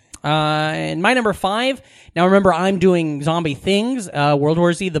fine. And my number 5, now remember, I'm doing zombie things, World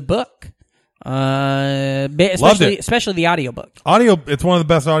War Z, the book. Especially the audiobook. It's one of the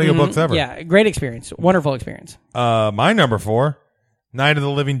best audiobooks ever. Yeah, great experience. Wonderful experience. My number 4, Night of the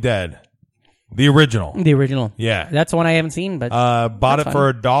Living Dead. The original. Yeah. That's the one I haven't seen, but bought it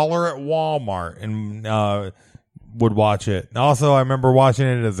for $1 at Walmart and would watch it. And also, I remember watching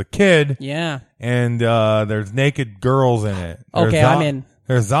it as a kid. Yeah. And there's naked girls in it. I'm in.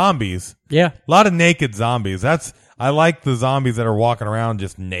 There's zombies. Yeah. A lot of naked zombies. I like the zombies that are walking around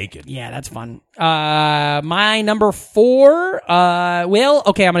just naked. Yeah, that's fun. My number 4, I'm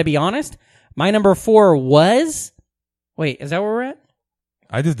going to be honest. My number 4 was... Wait, is that where we're at?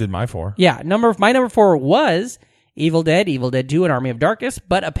 I just did my 4. Yeah, my number 4 was Evil Dead 2, and Army of Darkness,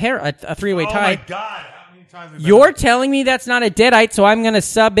 but a 3-way tie. Oh my God. How many times You're telling me that's not a Deadite, so I'm going to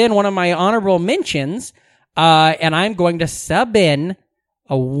sub in one of my honorable mentions, and I'm going to sub in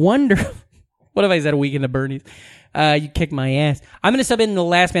a wonderful... What if I said A Weekend at Bernie's? You kicked my ass. I'm going to sub in The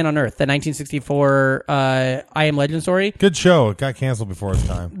Last Man on Earth, the 1964 I Am Legend story. Good show. It got canceled before its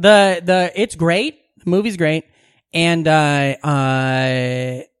time. It's great. The movie's great. And I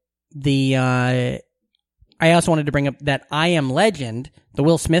also wanted to bring up that I Am Legend, the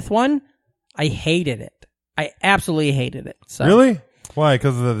Will Smith one. I hated it. I absolutely hated it. So. Really? Why?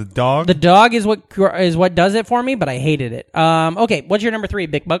 Because of the dog? The dog is what does it for me, but I hated it. Okay, what's your number 3,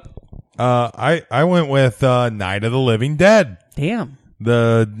 Big Buck? I went with Night of the Living Dead. Damn.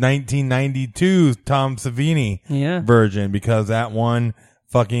 The 1992 Tom Savini version, because that one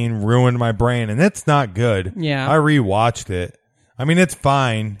fucking ruined my brain, and it's not good. Yeah. I rewatched it. I mean, it's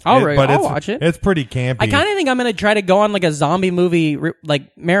fine. I'll watch it. It's pretty campy. I kind of think I'm going to try to go on like a zombie movie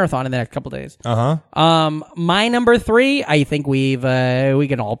marathon in the next couple days. My number 3, I think we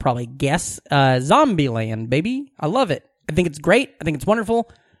can all probably guess, Zombieland, baby. I love it. I think it's great. I think it's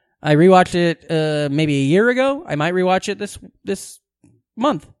wonderful. I rewatched it maybe a year ago. I might rewatch it this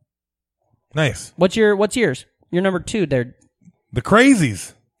month. Nice. What's yours? Your number 2 there. The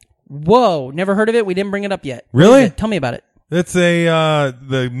Crazies. Whoa, never heard of it. We didn't bring it up yet. Really? Tell me about it. It's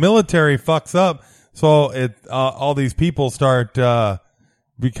the military fucks up, so all these people start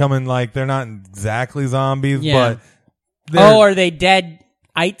becoming like, they're not exactly zombies, but are they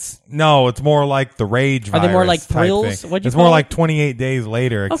dead-ites? No, it's more like the rage virus. Are they more like Thrills? It's more like 28 Days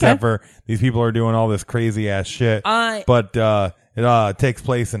Later, except for these people are doing all this crazy ass shit. But it takes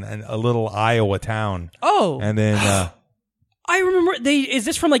place in a little Iowa town. Oh, and then. I remember is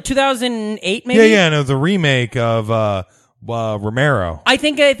this from like 2008 maybe? Yeah, and it was a remake of Romero. I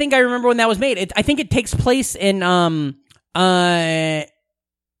think I remember when that was made. I think it takes place in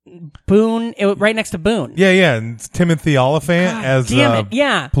Boone, right next to Boone. Yeah, and it's Timothy Olyphant as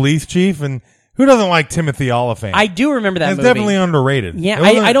police chief, and who doesn't like Timothy Olyphant? I do remember that movie. It's definitely underrated. Yeah,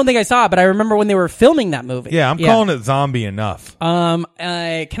 I don't think I saw it, but I remember when they were filming that movie. Yeah, I'm calling it zombie enough. Can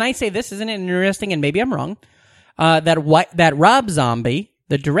I say this? Isn't it interesting, and maybe I'm wrong, that Rob Zombie,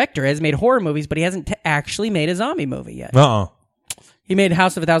 the director, has made horror movies, but he hasn't actually made a zombie movie yet. He made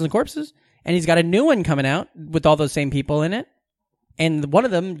House of a Thousand Corpses, and he's got a new one coming out with all those same people in it, and one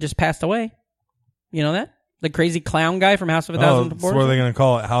of them just passed away. You know that? The crazy clown guy from House of a Thousand Corpses? So what are they going to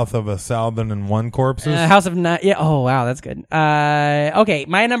call it? House of 1,001 Corpses? House of Nine. Yeah. Oh, wow, that's good. Okay,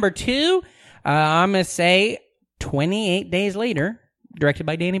 my number 2, I'm going to say 28 Days Later, directed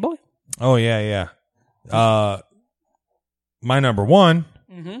by Danny Boyle. Oh, yeah. My number 1,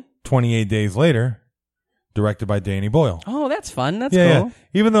 28 Days Later, directed by Danny Boyle. Oh, that's fun. That's cool. Yeah.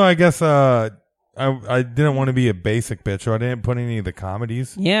 Even though I guess I didn't want to be a basic bitch, so I didn't put any of the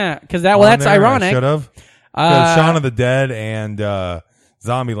comedies. Yeah, because that's ironic. I should have. Shaun of the Dead and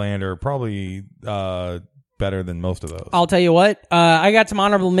Zombieland are probably better than most of those. I'll tell you what. I got some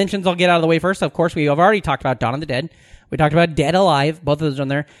honorable mentions I'll get out of the way first. Of course, we have already talked about Dawn of the Dead. We talked about Dead Alive. Both of those are on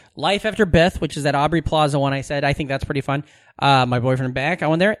there. Life After Beth, which is that Aubrey Plaza one I said. I think that's pretty fun. My Boyfriend Back, I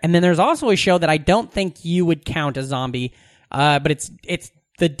went there. And then there's also a show that I don't think you would count as zombie, but it's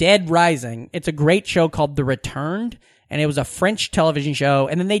The Dead Rising. It's a great show called The Returned, and it was a French television show.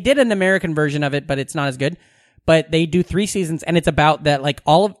 And then they did an American version of it, but it's not as good. But they do 3 seasons, and it's about that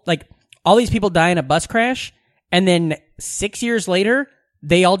all these people die in a bus crash, and then 6 years later,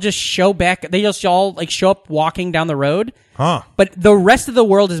 they all just show back. They just all show up walking down the road. Huh. But the rest of the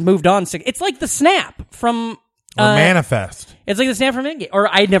world has moved on. So it's like The Snap from Manifest. It's like The Snap from Endgame. Or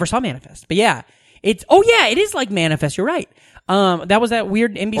I never saw Manifest, but yeah, it is like Manifest. You're right. That was that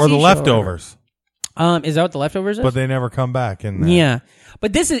weird NBC or The show Leftovers. Is that what The Leftovers is? But they never come back in there. Yeah.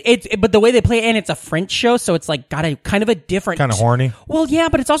 But this is but the way they play, and it's a French show, so it's like got a kind of a different, kind of horny. Well, yeah,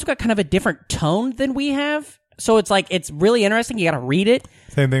 but it's also got kind of a different tone than we have. So it's like it's really interesting. You got to read it.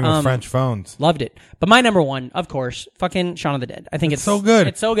 Same thing with French Phones. Loved it. But my number one, of course, fucking Shaun of the Dead. I think it's so good.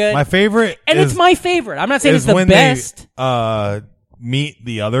 It's so good. My favorite, it's my favorite. I'm not saying it's the best. They, meet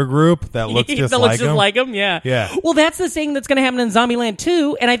the other group that looks just like them. Yeah. Well, that's the thing that's going to happen in Zombieland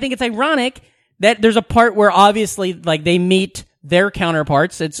 2, and I think it's ironic that there's a part where obviously they meet their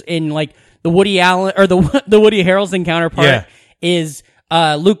counterparts. It's in the Woody Allen or the Woody Harrelson counterpart is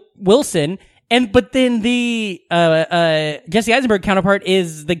Luke Wilson, but then the Jesse Eisenberg counterpart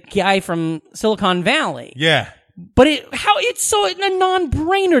is the guy from Silicon Valley. Yeah. But it's so a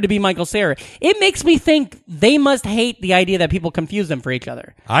non-brainer to be Michael Cera. It makes me think they must hate the idea that people confuse them for each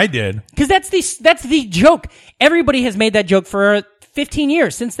other. I did. Because that's the joke. Everybody has made that joke for 15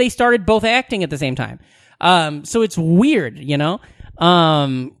 years since they started both acting at the same time. So it's weird, you know?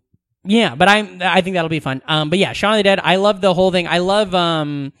 Yeah, but I think that'll be fun. But yeah, Shaun of the Dead, I love the whole thing. I love,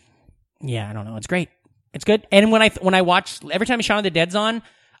 yeah, I don't know. It's great. It's good. And when I watch, every time Shaun of the Dead's on,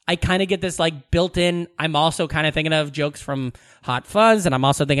 I kind of get this built-in, I'm also kind of thinking of jokes from Hot Fuzz, and I'm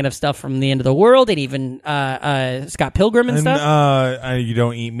also thinking of stuff from The End of the World, and even Scott Pilgrim and stuff. You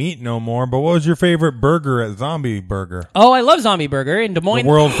don't eat meat no more, but what was your favorite burger at Zombie Burger? Oh, I love Zombie Burger in Des Moines. The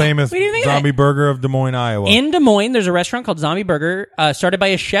world-famous Zombie Burger of Des Moines, Iowa. In Des Moines, there's a restaurant called Zombie Burger, started by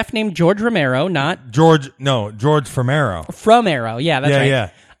a chef named George Romero, George Fromero. Fromero, yeah, that's right.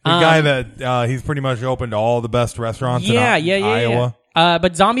 Yeah. The guy that, he's pretty much opened all the best restaurants in Iowa.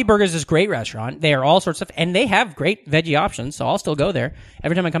 But Zombie Burger is this great restaurant. They are all sorts of stuff, and they have great veggie options, so I'll still go there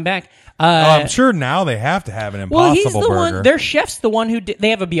every time I come back. I'm sure now they have to have an Impossible Burger. Well, he's the burger. one, their chef's the one who they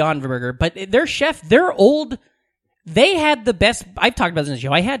have a Beyond Burger, but their chef, they're old. They had the best, I've talked about this in the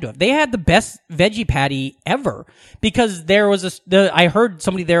show, I had to have. They had the best veggie patty ever, because there was I heard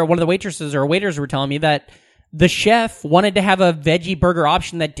somebody there, one of the waitresses or waiters were telling me that the chef wanted to have a veggie burger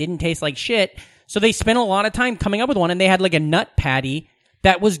option that didn't taste like shit. So they spent a lot of time coming up with one, and they had a nut patty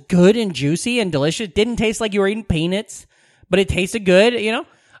that was good and juicy and delicious. Didn't taste like you were eating peanuts, but it tasted good, you know?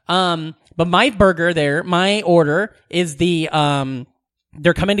 But my burger there, my order is the,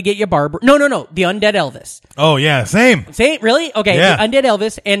 they're coming to get you Barbara. No, the Undead Elvis. Oh, yeah, same. Really? Okay, yeah. The Undead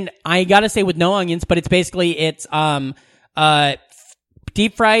Elvis, and I gotta say with no onions, but it's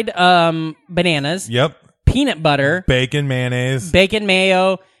deep fried, bananas. Yep. Peanut butter. Bacon, mayonnaise. Bacon,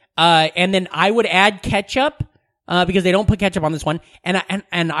 mayo. And then I would add ketchup, because they don't put ketchup on this one.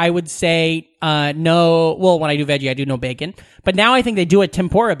 And I would say, no, well, when I do veggie, I do no bacon. But now I think they do a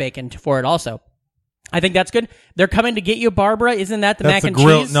tempura bacon for it also. I think that's good. They're coming to get you, Barbara. Isn't that the mac and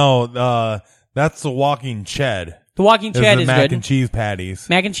cheese? No, that's the Walking Ched. The Walking Ched is mac good. and cheese patties.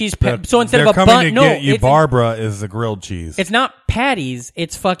 Mac and cheese. So instead of a bun, coming to get you, Barbara is the grilled cheese. It's not patties.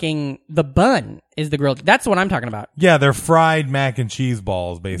 It's fucking the bun is the grilled. That's what I'm talking about. Yeah, they're fried mac and cheese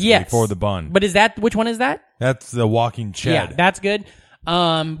balls basically for the bun. But which one is that? That's the Walking Ched. Yeah, that's good.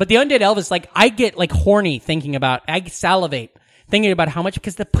 But the Undead Elvis, I get horny thinking about. I salivate thinking about how much,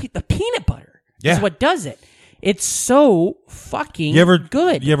 because the peanut butter is what does it. It's so fucking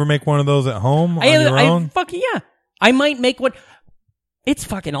good. You ever make one of those at home on your own? Fucking yeah. I might make one. It's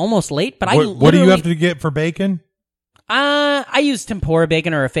fucking almost late, but what do you have to get for bacon? I use tempura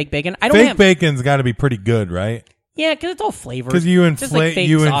bacon or a fake bacon. Fake bacon's got to be pretty good, right? Yeah, because it's all flavored. Because you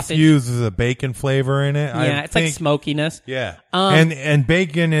infuse a bacon flavor in it. Yeah, it's like smokiness. Yeah, and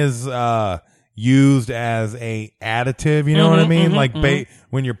bacon is used as a additive. You know what I mean?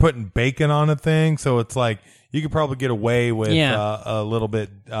 When you're putting bacon on a thing, so it's like you could probably get away with a little bit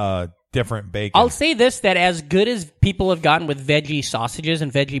different bacon. I'll say this, that as good as people have gotten with veggie sausages and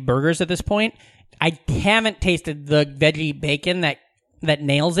veggie burgers at this point, I haven't tasted the veggie bacon that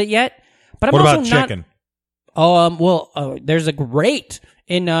nails it yet. But what about chicken? There's a great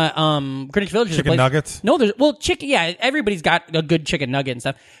in Greenwich Village. Chicken nuggets? No, chicken. Yeah, everybody's got a good chicken nugget and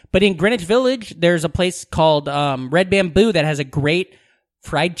stuff. But in Greenwich Village, there's a place called Red Bamboo that has a great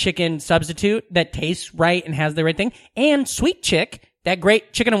fried chicken substitute that tastes right and has the right thing. And Sweet Chick, that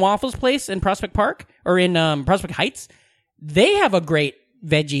great chicken and waffles place in Prospect Park or in Prospect Heights, they have a great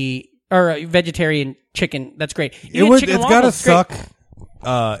vegetarian chicken. That's great. It's got to suck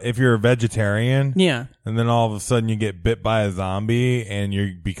if you're a vegetarian. Yeah. And then all of a sudden you get bit by a zombie and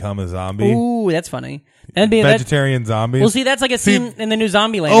you become a zombie. Ooh, that's funny. Vegetarian zombies. Well, see, that's like a scene in the new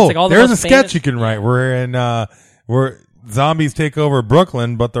Zombieland. Oh, it's like all the there's a most sketch famous... you can write where zombies take over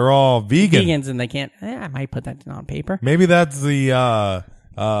Brooklyn, but they're all vegan. Vegans, and they can't. I might put that on paper. Maybe that's the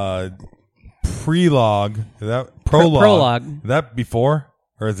prelogue. Is that prologue? Prologue. Is that before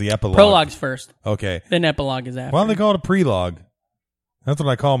or is the epilogue? Prologue's first. Okay. Then epilogue is after. Why don't they call it a prelogue? That's what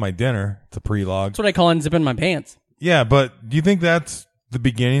I call my dinner. It's a prelogue. That's what I call unzipping my pants. Yeah, but do you think that's the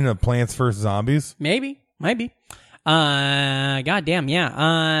beginning of Plants vs. Zombies? Maybe. Might be. Goddamn,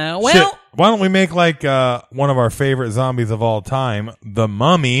 yeah. Shit. Why don't we make like one of our favorite zombies of all time, the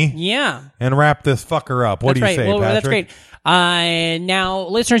Mummy? Yeah. And wrap this fucker up. What do you say, Patrick? That's great. Now,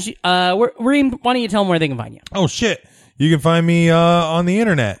 listeners, Reem, why don't you tell them where they can find you? Oh, shit. You can find me on the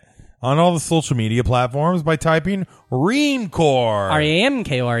internet, on all the social media platforms by typing Reamcore.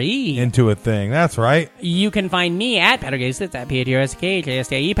 RAMKORE. Into a thing. That's right. You can find me at Patrick Gaze. That's at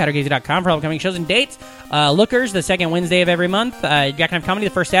PATRSKHASTIE, PatrickGaze.com for all upcoming shows and dates. Lookers, the second Wednesday of every month. Jack Knife Comedy,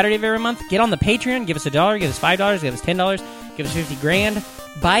 the first Saturday of every month. Get on the Patreon. Give us $1. Give us $5. Give us $10. Give us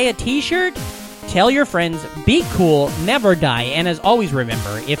 $50,000. Buy a t-shirt. Tell your friends. Be cool. Never die. And as always,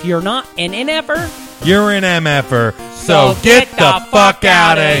 remember, if you're not an NFer, you're an MFer. So get the fuck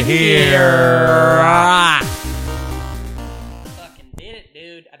out of here. Fucking did it,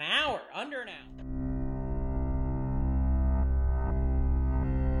 dude. An hour. Under an hour.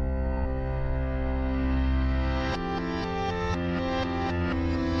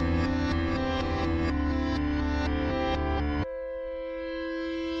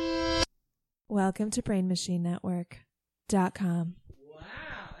 Welcome to BrainMachineNetwork.com.